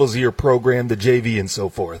lower levels of your program, the JV and so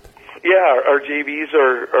forth. Yeah, our JVs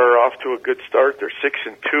are off to a good start. They're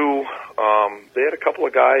 6-2. They had a couple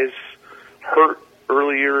of guys hurt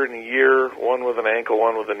earlier in the year, one with an ankle,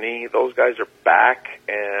 one with a knee. Those guys are back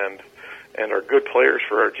and are good players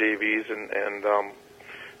for our JVs, and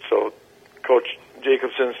so Coach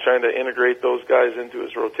Jacobson's trying to integrate those guys into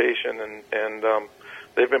his rotation, and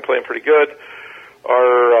they've been playing pretty good.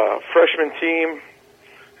 Our freshman team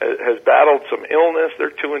has battled some illness.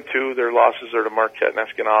 They're 2-2. Their losses are to Marquette and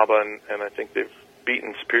Escanaba, and I think they've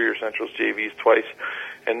beaten Superior Central's JVs twice.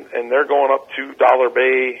 And they're going up to Dollar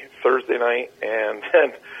Bay Thursday night and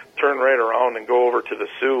then turn right around and go over to the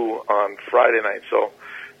Sioux on Friday night. So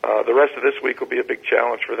the rest of this week will be a big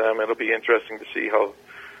challenge for them. It'll be interesting to see how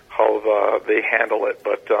they handle it.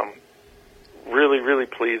 But really, really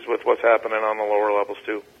pleased with what's happening on the lower levels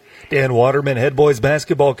too. Dan Waterman, head boys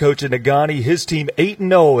basketball coach at Negaunee, his team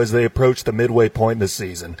 8-0 as they approach the midway point this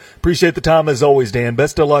season. Appreciate the time as always, Dan.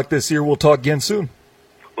 Best of luck this year. We'll talk again soon.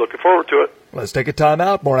 Looking forward to it. Let's take a time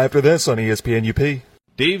out. More after this on ESPN UP.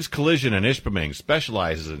 Dave's Collision in Ishpeming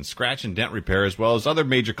specializes in scratch and dent repair as well as other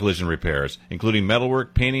major collision repairs, including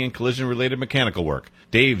metalwork, painting, and collision-related mechanical work.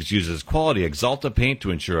 Dave's uses quality Axalta paint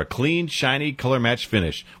to ensure a clean, shiny, color-matched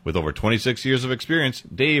finish. With over 26 years of experience,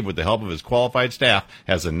 Dave, with the help of his qualified staff,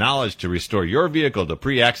 has the knowledge to restore your vehicle to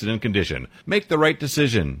pre-accident condition. Make the right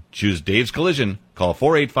decision. Choose Dave's Collision. Call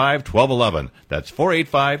 485-1211. That's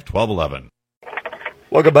 485-1211.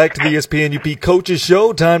 Welcome back to the ESPN UP Coaches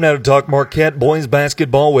Show. Time now to talk Marquette boys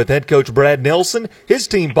basketball with head coach Brad Nelson. His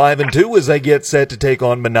team 5-2 as they get set to take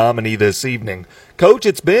on Menominee this evening. Coach,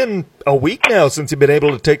 it's been a week now since you've been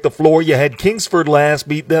able to take the floor. You had Kingsford last,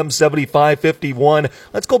 beat them 75-51.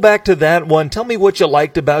 Let's go back to that one. Tell me what you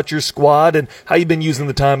liked about your squad and how you've been using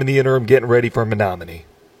the time in the interim getting ready for Menominee.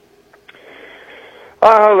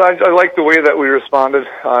 I like the way that we responded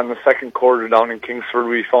in the second quarter down in Kingsford.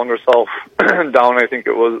 We found ourselves down,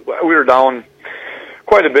 we were down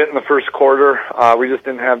quite a bit in the first quarter. We just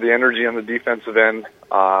didn't have the energy on the defensive end.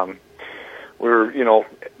 We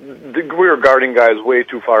were guarding guys way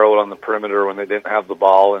too far out on the perimeter when they didn't have the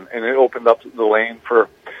ball, and it opened up the lane for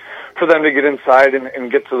them to get inside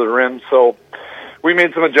and get to the rim. So we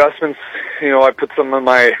made some adjustments. I put some of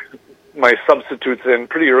my substitutes in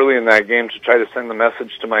pretty early in that game to try to send the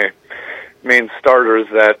message to my main starters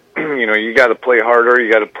that, you got to play harder,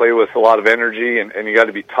 you got to play with a lot of energy, and you got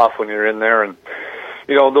to be tough when you're in there. And,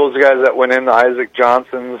 those guys that went in, the Isaac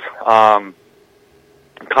Johnsons,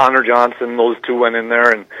 Connor Johnson, those two went in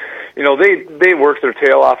there, and, they worked their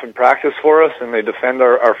tail off in practice for us, and they defend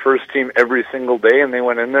our first team every single day, and they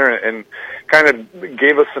went in there and kind of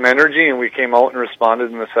gave us some energy, and we came out and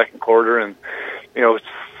responded in the second quarter, and,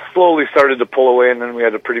 slowly started to pull away, and then we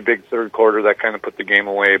had a pretty big third quarter that kind of put the game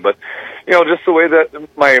away. But, just the way that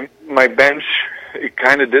my bench, it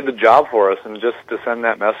kind of did the job for us, and just to send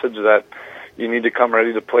that message that you need to come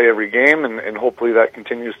ready to play every game, and hopefully that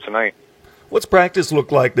continues tonight. What's practice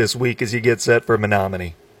look like this week as you get set for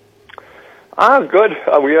Menominee? Good.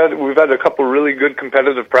 We've had a couple really good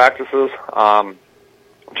competitive practices, trying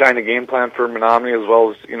to game plan for Menominee, as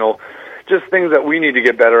well as, just things that we need to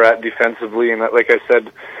get better at defensively. And like I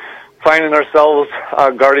said, finding ourselves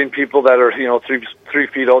guarding people that are, 3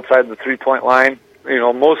 feet outside the 3-point line.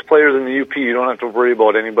 Most players in the UP, you don't have to worry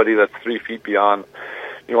about anybody that's 3 feet beyond.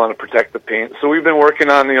 You want to protect the paint. So we've been working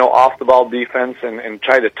on, off-the-ball defense and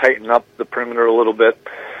try to tighten up the perimeter a little bit.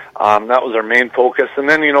 That was our main focus. And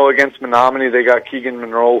then, against Menominee, they got Keegan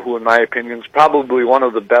Monroe, who in my opinion is probably one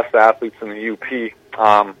of the best athletes in the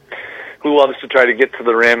UP, who loves to try to get to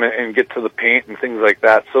the rim and get to the paint and things like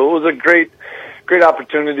that. So it was a great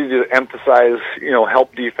opportunity to emphasize,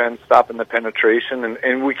 help defense, stopping the penetration,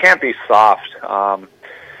 and we can't be soft. I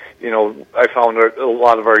found a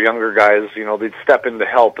lot of our younger guys, they'd step in to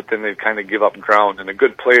help, but then they'd kind of give up ground. And a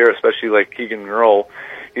good player, especially like Keegan Monroe,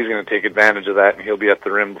 he's going to take advantage of that, and he'll be at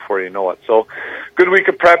the rim before you know it. So, good week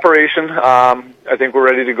of preparation. I think we're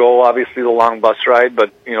ready to go. Obviously, the long bus ride,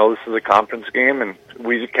 but, this is a conference game, and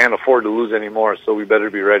we can't afford to lose anymore, so we better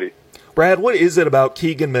be ready. Brad, what is it about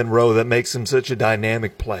Keegan Monroe that makes him such a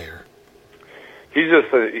dynamic player? He's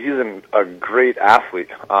a great athlete.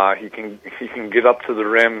 He can get up to the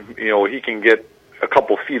rim. He can get a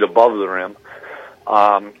couple feet above the rim.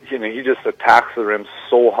 He just attacks the rim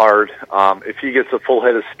so hard. If he gets a full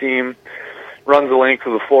head of steam, runs the length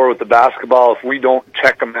of the floor with the basketball, if we don't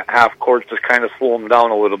check him at half court to kind of slow him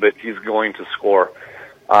down a little bit, he's going to score.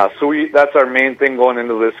 That's our main thing going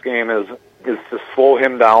into this game is to slow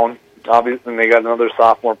him down. Obviously, they got another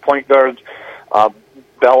sophomore point guard,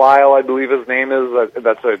 Belle-Isle, I believe his name is.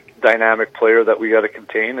 That's a dynamic player that we got to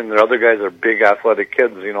contain, and the other guys are big athletic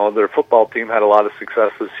kids. Their football team had a lot of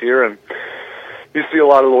success this year, and you see a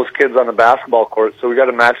lot of those kids on the basketball court, so we got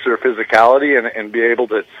to match their physicality and be able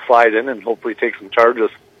to slide in and hopefully take some charges.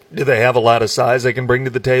 Do they have a lot of size they can bring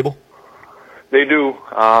to the table? They do.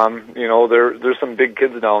 There's some big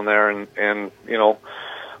kids down there, and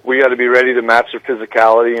we got to be ready to match their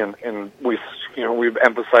physicality, and we've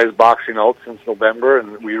emphasized boxing out since November,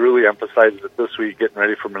 and we really emphasized it this week, getting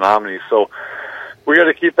ready for Menominee. So we got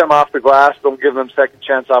to keep them off the glass. Don't give them second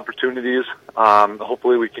chance opportunities.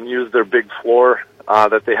 Hopefully, we can use their big floor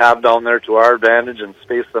that they have down there to our advantage and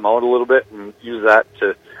space them out a little bit, and use that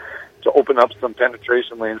to open up some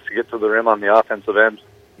penetration lanes to get to the rim on the offensive end.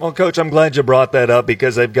 Well, Coach, I'm glad you brought that up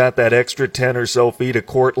because they've got that extra 10 or so feet of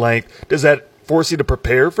court length. Does that force you to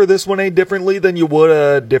prepare for this one any differently than you would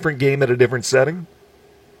a different game at a different setting?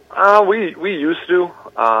 We used to.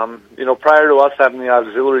 Prior to us having the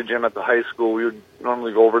auxiliary gym at the high school, we would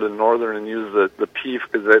normally go over to Northern and use the PEEF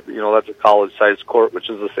because that's a college-sized court, which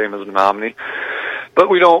is the same as Menominee. But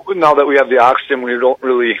we don't. Now that we have the aux gym, we don't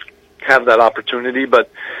really have that opportunity. But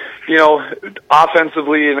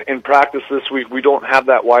offensively in practice this week, we don't have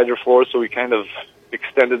that wider floor, so we kind of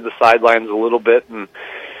extended the sidelines a little bit, and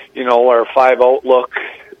our 5-out look,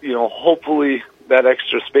 hopefully that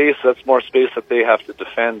extra space, that's more space that they have to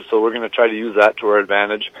defend. So we're going to try to use that to our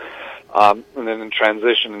advantage, and then in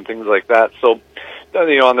transition and things like that. So,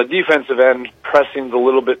 on the defensive end, pressing's a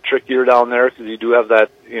little bit trickier down there because you do have that,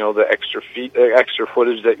 the extra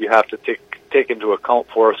footage that you have to take into account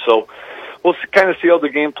for. So we'll kind of see how the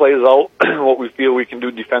game plays out, what we feel we can do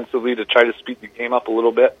defensively to try to speed the game up a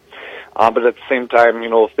little bit. But at the same time,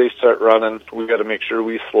 if they start running, we've got to make sure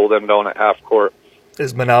we slow them down at half court.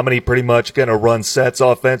 Is Menominee pretty much going to run sets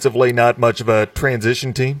offensively, not much of a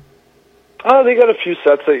transition team? They got a few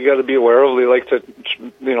sets that you got to be aware of. They like to,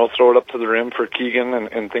 throw it up to the rim for Keegan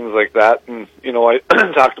and things like that. And, I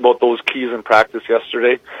talked about those keys in practice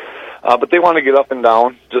yesterday. But they want to get up and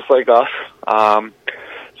down, just like us.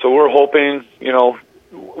 So we're hoping,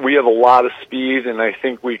 we have a lot of speed, and I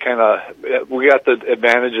think we got the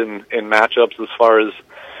advantage in matchups as far as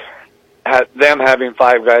them having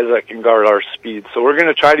 5 guys that can guard our speed. So we're going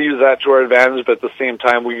to try to use that to our advantage, but at the same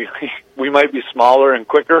time, we might be smaller and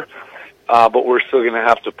quicker, but we're still going to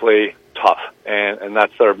have to play tough. And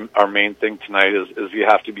that's our main thing tonight is you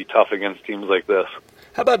have to be tough against teams like this.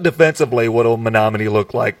 How about defensively? What will Menominee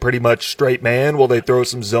look like? Pretty much straight man? Will they throw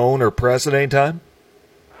some zone or press at any time?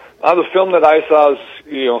 The film that I saw is,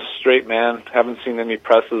 straight man. Haven't seen any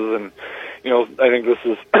presses, and, I think this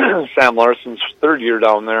is Sam Larson's 3rd year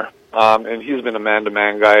down there. And he's been a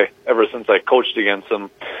man-to-man guy ever since I coached against him,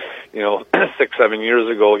 6-7 years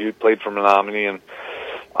ago. He played for Menominee, and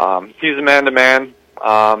he's a man-to-man.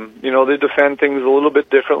 They defend things a little bit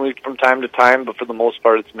differently from time to time, but for the most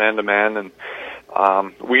part, it's man-to-man. And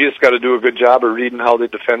we just got to do a good job of reading how they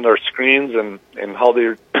defend our screens and how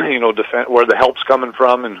they, defend where the help's coming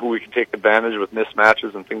from and who we can take advantage with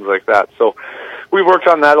mismatches and things like that. So we worked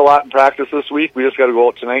on that a lot in practice this week. We just got to go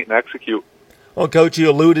out tonight and execute. Well, Coach, you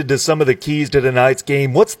alluded to some of the keys to tonight's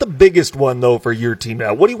game. What's the biggest one, though, for your team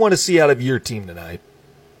now? What do you want to see out of your team tonight?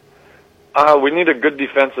 We need a good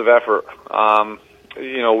defensive effort.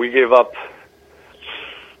 We gave up,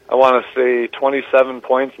 I want to say, 27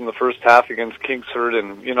 points in the first half against Kingsford.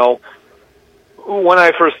 And, when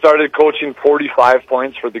I first started coaching, 45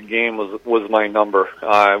 points for the game was my number.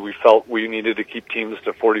 We felt we needed to keep teams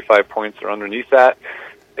to 45 points or underneath that.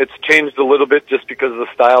 It's changed a little bit just because of the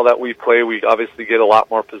style that we play. We obviously get a lot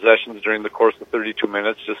more possessions during the course of 32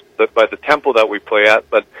 minutes just by the tempo that we play at.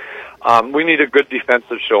 But we need a good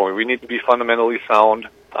defensive showing. We need to be fundamentally sound.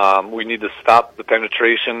 We need to stop the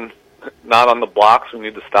penetration, not on the blocks. We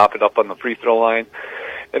need to stop it up on the free throw line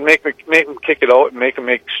and make them kick it out and make them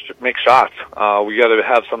make shots. We got to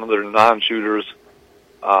have some of their non-shooters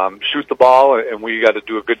shoot the ball, and we got to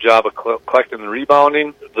do a good job of collecting the rebound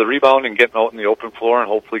and getting out in the open floor and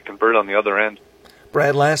hopefully convert on the other end.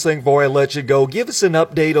 Brad, last thing before I let you go, give us an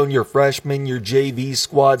update on your freshmen, your JV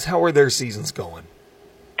squads. How are their seasons going?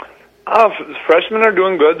 Freshmen are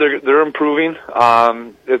doing good. They're improving.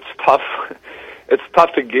 It's tough. It's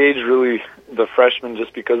tough to gauge really the freshmen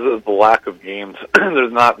just because of the lack of games.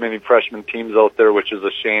 There's not many freshman teams out there, which is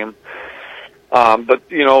a shame. But,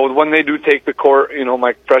 when they do take the court,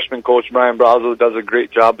 my freshman coach, Brian Brazo, does a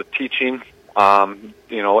great job of teaching.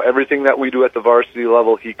 Everything that we do at the varsity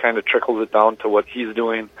level, he kind of trickles it down to what he's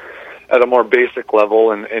doing at a more basic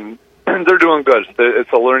level, and they're doing good.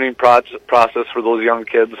 It's a learning process for those young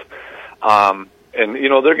kids.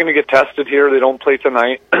 They're going to get tested here. They don't play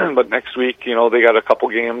tonight, but next week, they got a couple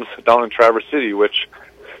games down in Traverse City, which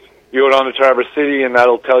you go down to Traverse City, and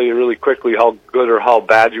that'll tell you really quickly how good or how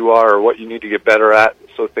bad you are or what you need to get better at,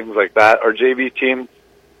 so things like that. Our JV team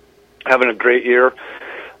having a great year.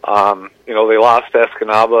 They lost to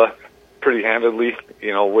Escanaba pretty handedly,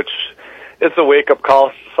 which it's a wake-up call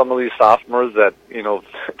to some of these sophomores that,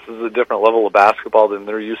 this is a different level of basketball than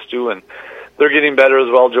they're used to, and they're getting better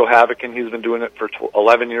as well. Joe Havocan, he's been doing it for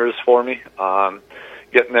 11 years for me,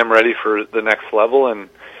 getting them ready for the next level, and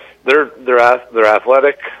they're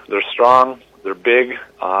athletic, they're strong, they're big.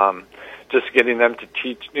 Just getting them to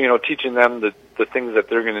teaching them the things that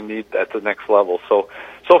they're going to need at the next level. So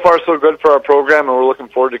far so good for our program, and we're looking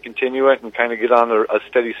forward to continue it and kind of get on a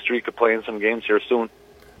steady streak of playing some games here soon.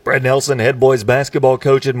 Brad Nelson, head boys basketball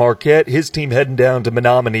coach at Marquette. His team heading down to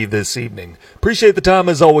Menominee this evening. Appreciate the time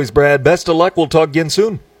as always, Brad. Best of luck. We'll talk again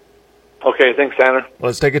soon. Okay, thanks, Tanner.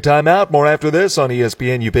 Let's take a time out. More after this on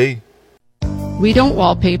ESPN UP. We don't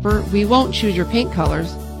wallpaper, we won't choose your paint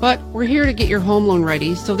colors, but we're here to get your home loan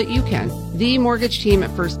ready so that you can. The mortgage team at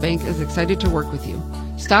First Bank is excited to work with you.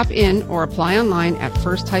 Stop in or apply online at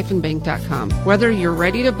first-bank.com. Whether you're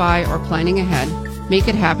ready to buy or planning ahead, make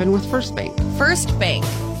it happen with First Bank. First Bank,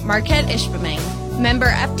 Marquette Ishpeming. Member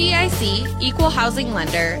FDIC, equal housing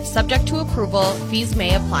lender, subject to approval, fees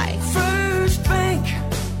may apply. First Bank,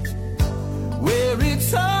 where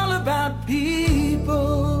it's all about people.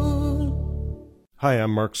 Hi,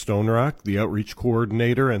 I'm Mark Stonerock, the Outreach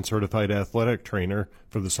Coordinator and Certified Athletic Trainer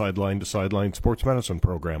for the Sideline to Sideline Sports Medicine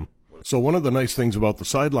Program. So one of the nice things about the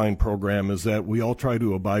Sideline program is that we all try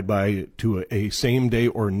to abide by to a same day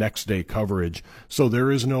or next day coverage. So there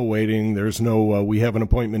is no waiting. There's no, we have an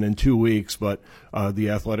appointment in 2 weeks, but the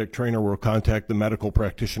athletic trainer will contact the medical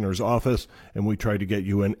practitioner's office, and we try to get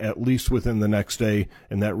you in at least within the next day,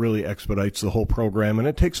 and that really expedites the whole program, and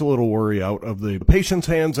it takes a little worry out of the patient's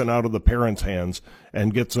hands and out of the parents' hands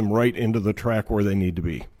and gets them right into the track where they need to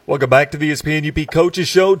be. Welcome back to the ESPN UP Coaches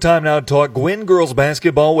Show. Time now to talk Gwinn girls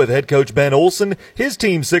basketball with head coach Ben Olson. His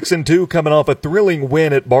team 6-2 coming off a thrilling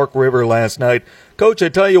win at Bark River last night. Coach, I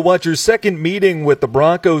tell you what, your second meeting with the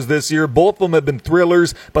Broncos this year, both of them have been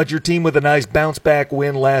thrillers, but your team with a nice bounce-back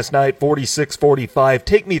win last night, 46-45.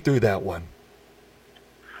 Take me through that one.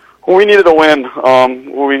 Well, we needed a win.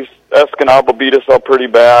 Escanaba beat us up pretty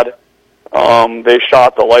bad. They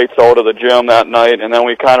shot the lights out of the gym that night, and then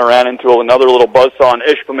we kind of ran into another little buzzsaw in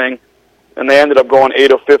Ishpeming, and they ended up going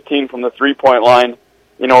 8 of 15 from the three-point line,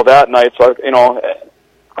 that night. So,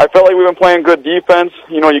 I felt like we've been playing good defense.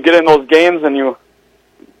 You get in those games and you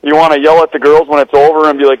want to yell at the girls when it's over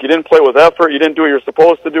and be like, you didn't play with effort, you didn't do what you're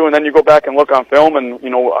supposed to do, and then you go back and look on film, and,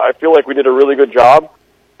 I feel like we did a really good job.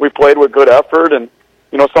 We played with good effort, and,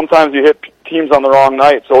 sometimes you hit teams on the wrong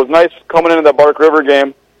night. So it was nice coming into that Bark River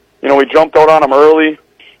game. We jumped out on them early.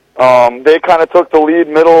 They kind of took the lead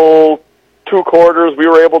middle 2 quarters. We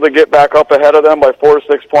were able to get back up ahead of them by 4 or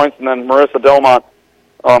 6 points, and then Marissa Delmont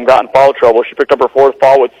got in foul trouble. She picked up her 4th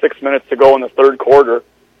foul with 6 minutes to go in the 3rd quarter.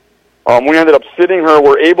 We ended up sitting her.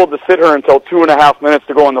 We're able to sit her until 2.5 minutes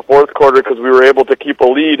to go in the 4th quarter because we were able to keep a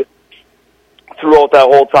lead throughout that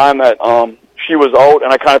whole time that she was out.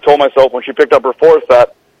 And I kind of told myself when she picked up her 4th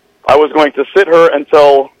that I was going to sit her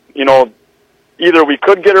until, either we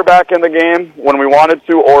could get her back in the game when we wanted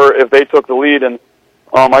to, or if they took the lead. And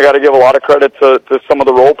I got to give a lot of credit to some of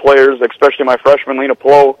the role players, especially my freshman Lena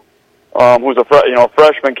Plow, who's a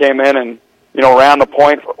freshman, came in and ran the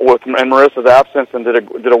point in Marissa's absence and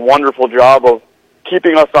did a wonderful job of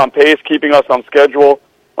keeping us on pace, keeping us on schedule.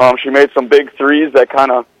 She made some big threes that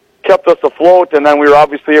kind of kept us afloat, and then we were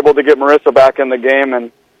obviously able to get Marissa back in the game,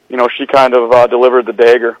 and she kind of delivered the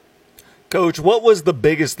dagger. Coach, what was the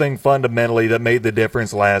biggest thing fundamentally that made the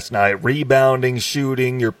difference last night? Rebounding,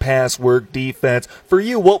 shooting, your pass work, defense. For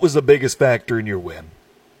you, what was the biggest factor in your win?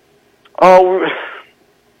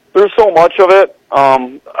 There's so much of it.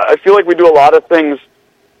 I feel like we do a lot of things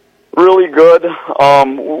really good.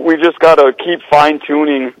 We just got to keep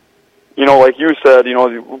fine-tuning, like you said,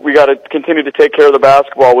 we got to continue to take care of the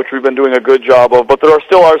basketball, which we've been doing a good job of. But there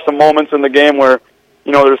still are some moments in the game where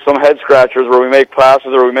there's some head scratchers where we make passes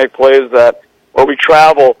or we make plays or we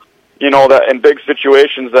travel, that in big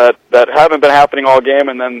situations that haven't been happening all game,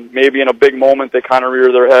 and then maybe in a big moment they kind of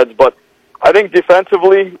rear their heads. But I think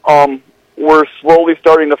defensively, we're slowly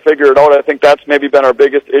starting to figure it out. I think that's maybe been our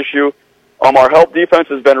biggest issue. Our help defense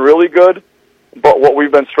has been really good, but what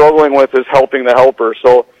we've been struggling with is helping the helper.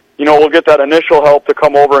 So, we'll get that initial help to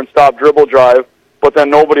come over and stop dribble drive, but then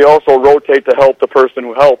nobody else will rotate to help the person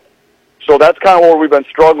who helped. So that's kind of where we've been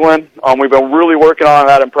struggling. We've been really working on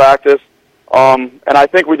that in practice. And I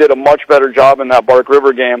think we did a much better job in that Bark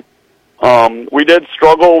River game. We did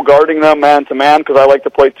struggle guarding them man-to-man because I like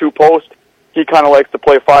to play 2 post. He kind of likes to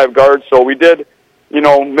play 5 guards. So we did,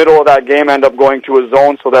 middle of that game end up going to a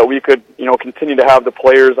zone so that we could, continue to have the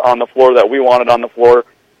players on the floor that we wanted on the floor.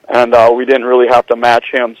 And we didn't really have to match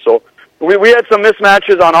him. So we had some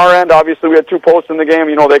mismatches on our end. Obviously, we had 2 posts in the game.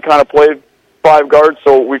 They kind of played 5 guards,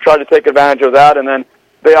 so we tried to take advantage of that, and then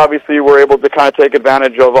they obviously were able to kind of take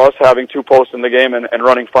advantage of us having 2 posts in the game and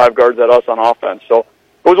running 5 guards at us on offense. So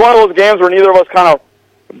it was one of those games where neither of us kind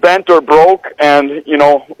of bent or broke, and,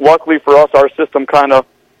 luckily for us, our system kind of,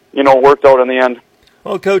 worked out in the end.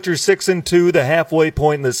 Well, Coach, you're 6-2, the halfway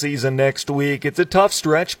point in the season next week. It's a tough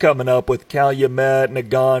stretch coming up with Calumet,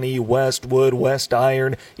 Negaunee, Westwood, West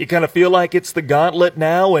Iron. You kind of feel like it's the gauntlet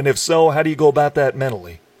now, and if so, how do you go about that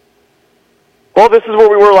mentally? Well, this is where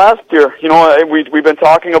we were last year. We've been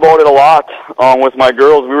talking about it a lot with my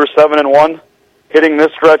girls. We were 7-1 hitting this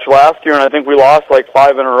stretch last year, and I think we lost like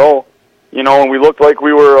 5 in a row. And we looked like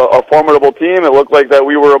we were a formidable team. It looked like that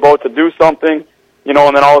we were about to do something, and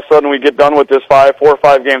then all of a sudden we get done with this 4 or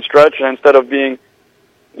 5 game stretch, and instead of being,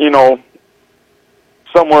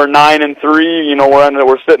 somewhere 9-3,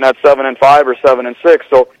 we're sitting at 7-5 or 7-6.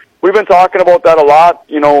 So we've been talking about that a lot.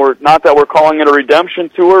 Not that we're calling it a redemption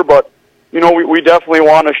tour, but we definitely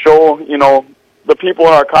want to show, the people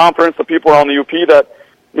in our conference, the people around the UP that,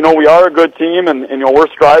 we are a good team and we're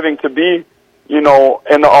striving to be, in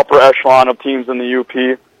the upper echelon of teams in the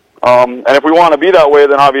UP. And if we want to be that way,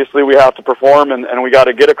 then obviously we have to perform, and we got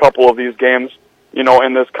to get a couple of these games,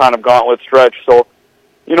 in this kind of gauntlet stretch. So,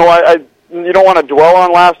 you don't want to dwell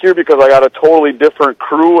on last year because I got a totally different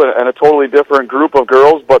crew and a totally different group of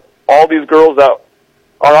girls, but all these girls that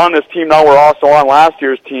are on this team now were also on last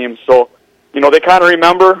year's team. So, they kind of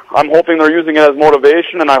remember. I'm hoping they're using it as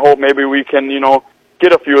motivation, and I hope maybe we can,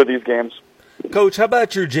 get a few of these games. Coach, how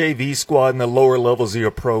about your JV squad in the lower levels of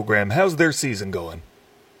your program? How's their season going?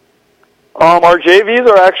 Our JVs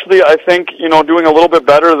are actually, I think, doing a little bit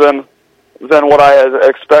better than what I had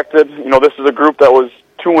expected. This is a group that was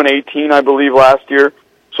 2-18, I believe, last year,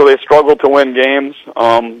 so they struggled to win games.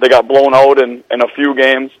 They got blown out in a few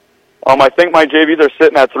games. I think my JVs are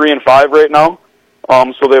sitting at 3-5 right now,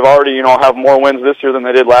 so they've already, have more wins this year than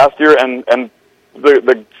they did last year. And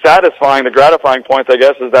the gratifying point, I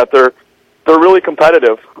guess, is that they're really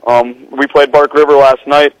competitive. We played Bark River last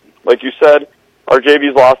night, like you said. Our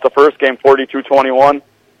JVs lost the first game 42-21,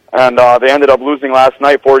 and they ended up losing last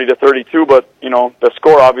night 40-32. But the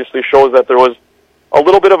score obviously shows that there was a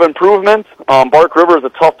little bit of improvement. Bark River is a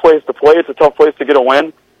tough place to play. It's a tough place to get a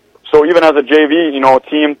win. So even as a JV,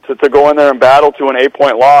 team to go in there and battle to an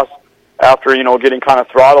 8-point loss after getting kind of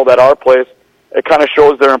throttled at our place, it kind of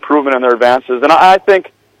shows their improvement and their advances. And I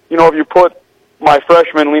think if you put my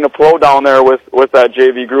freshman Lena Plo down there with that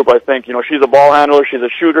JV group, I think she's a ball handler, she's a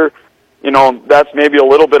shooter. That's maybe a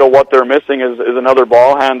little bit of what they're missing is another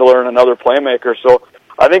ball handler and another playmaker. So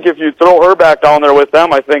I think if you throw her back down there with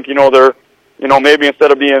them, I think they're maybe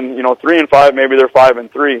instead of being 3-5, maybe they're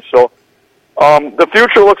 5-3. So the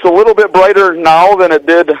future looks a little bit brighter now than it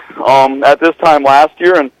did at this time last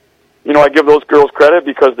year, and I give those girls credit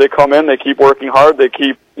because they come in, they keep working hard, they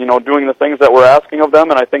keep doing the things that we're asking of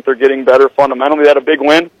them, and I think they're getting better fundamentally. They had a big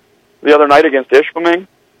win the other night against Ishpeming,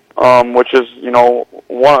 which is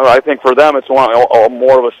I think for them it's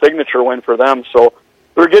more of a signature win for them. So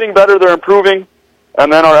they're getting better, they're improving.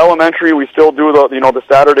 And then our elementary, we still do the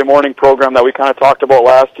Saturday morning program that we kind of talked about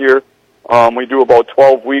last year. We do about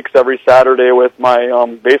 12 weeks every Saturday with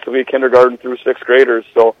my basically kindergarten through 6th graders.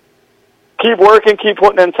 So keep working, keep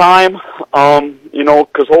putting in time,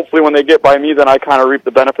 because hopefully when they get by me, then I kind of reap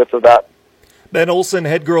the benefits of that. Ben Olson,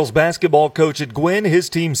 head girls basketball coach at Gwynn. His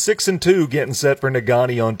team 6-2, getting set for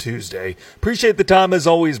Negaunee on Tuesday. Appreciate the time as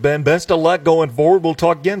always, Ben. Best of luck going forward. We'll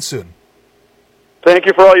talk again soon. Thank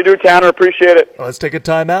you for all you do, Tanner. Appreciate it. Let's take a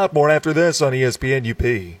time out. More after this on ESPN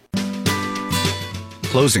UP.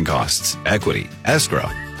 Closing costs, equity, escrow.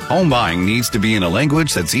 Home buying needs to be in a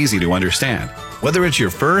language that's easy to understand. Whether it's your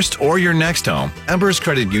first or your next home, Embers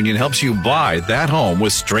Credit Union helps you buy that home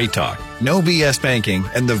with straight talk, no BS banking,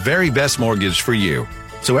 and the very best mortgage for you.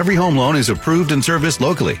 So every home loan is approved and serviced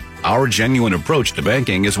locally. Our genuine approach to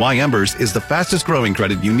banking is why Embers is the fastest growing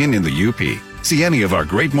credit union in the UP. See any of our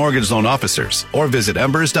great mortgage loan officers or visit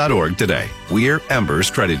embers.org today. We're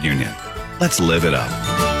Embers Credit Union. Let's live it up.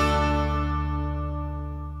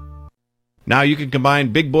 Now you can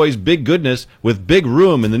combine Big Boy's big goodness with big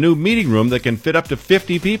room in the new meeting room that can fit up to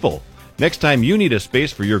 50 people. Next time you need a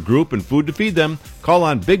space for your group and food to feed them, call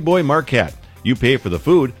on Big Boy Marquette. You pay for the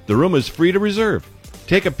food, the room is free to reserve.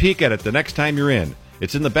 Take a peek at it the next time you're in.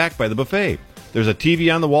 It's in the back by the buffet. There's a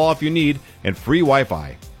TV on the wall if you need, and free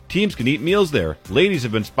Wi-Fi. Teams can eat meals there. Ladies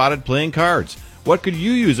have been spotted playing cards. What could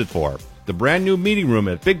you use it for? The brand new meeting room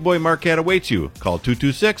at Big Boy Marquette awaits you. Call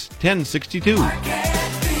 226-1062.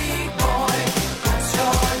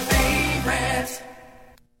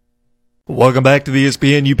 Welcome back to the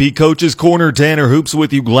ESPN UP Coaches Corner. Tanner Hoops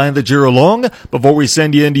with you. Glad that you're along. Before we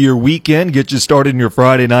send you into your weekend, get you started in your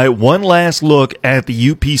Friday night, one last look at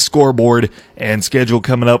the UP scoreboard and schedule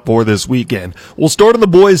coming up for this weekend. We'll start on the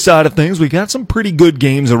boys' side of things. We got some pretty good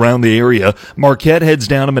games around the area. Marquette heads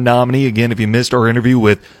down to Menominee. Again, if you missed our interview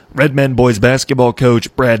with Red Men boys basketball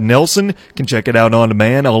coach Brad Nelson, can check it out on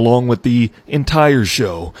demand along with the entire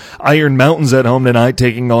show. Iron Mountain's at home tonight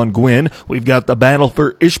taking on Gwynn. We've got the battle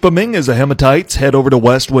for Ishpeming as the Hematites head over to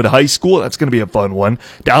Westwood High School. That's going to be a fun one.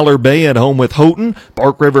 Dollar Bay at home with Houghton.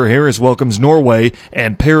 Bark River Harris welcomes Norway,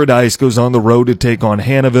 and Paradise goes on the road to take on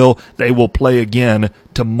Hannahville. They will play again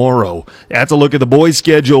tomorrow. That's a look at the boys'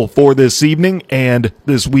 schedule for this evening and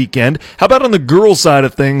this weekend. How about on the girls' side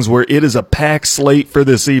of things, where it is a packed slate for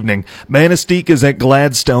this evening? Manistee is at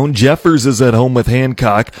Gladstone. Jeffers is at home with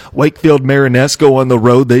Hancock. Wakefield Marinesco on the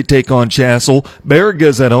road. They take on Chassell.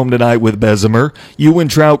 Barriga's at home tonight with Bessemer. Ewan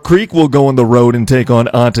Trout Creek will go on the road and take on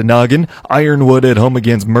Ontonagon. Ironwood at home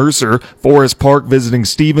against Mercer. Forest Park visiting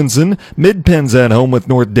Stevenson. Mid-Penn's at home with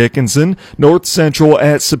North Dickinson. North Central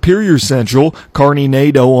at Superior Central. Kearney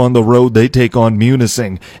Ado on the road. They take on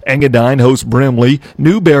Munising. Engadine hosts Brimley.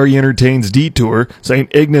 Newberry entertains Detour. St.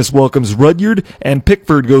 Ignace welcomes Rudyard. And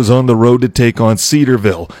Pickford goes on the road to take on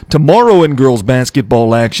Cedarville. Tomorrow in girls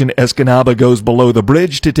basketball action, Escanaba goes below the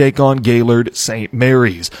bridge to take on Gaylord St.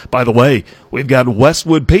 Mary's. By the way, we've got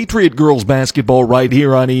Westwood Patriot girls basketball right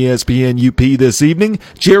here on ESPN UP this evening.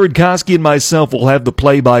 Jared Koski and myself will have the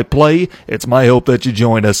play-by-play. It's my hope that you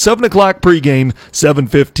join us. 7 o'clock pregame,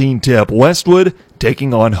 7:15 tip. Westwood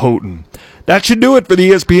taking on Houghton. That should do it for the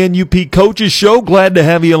ESPN UP Coaches Show. Glad to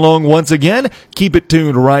have you along once again. Keep it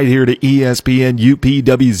tuned right here to ESPN UP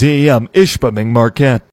WZAM Ishpeming Marquette.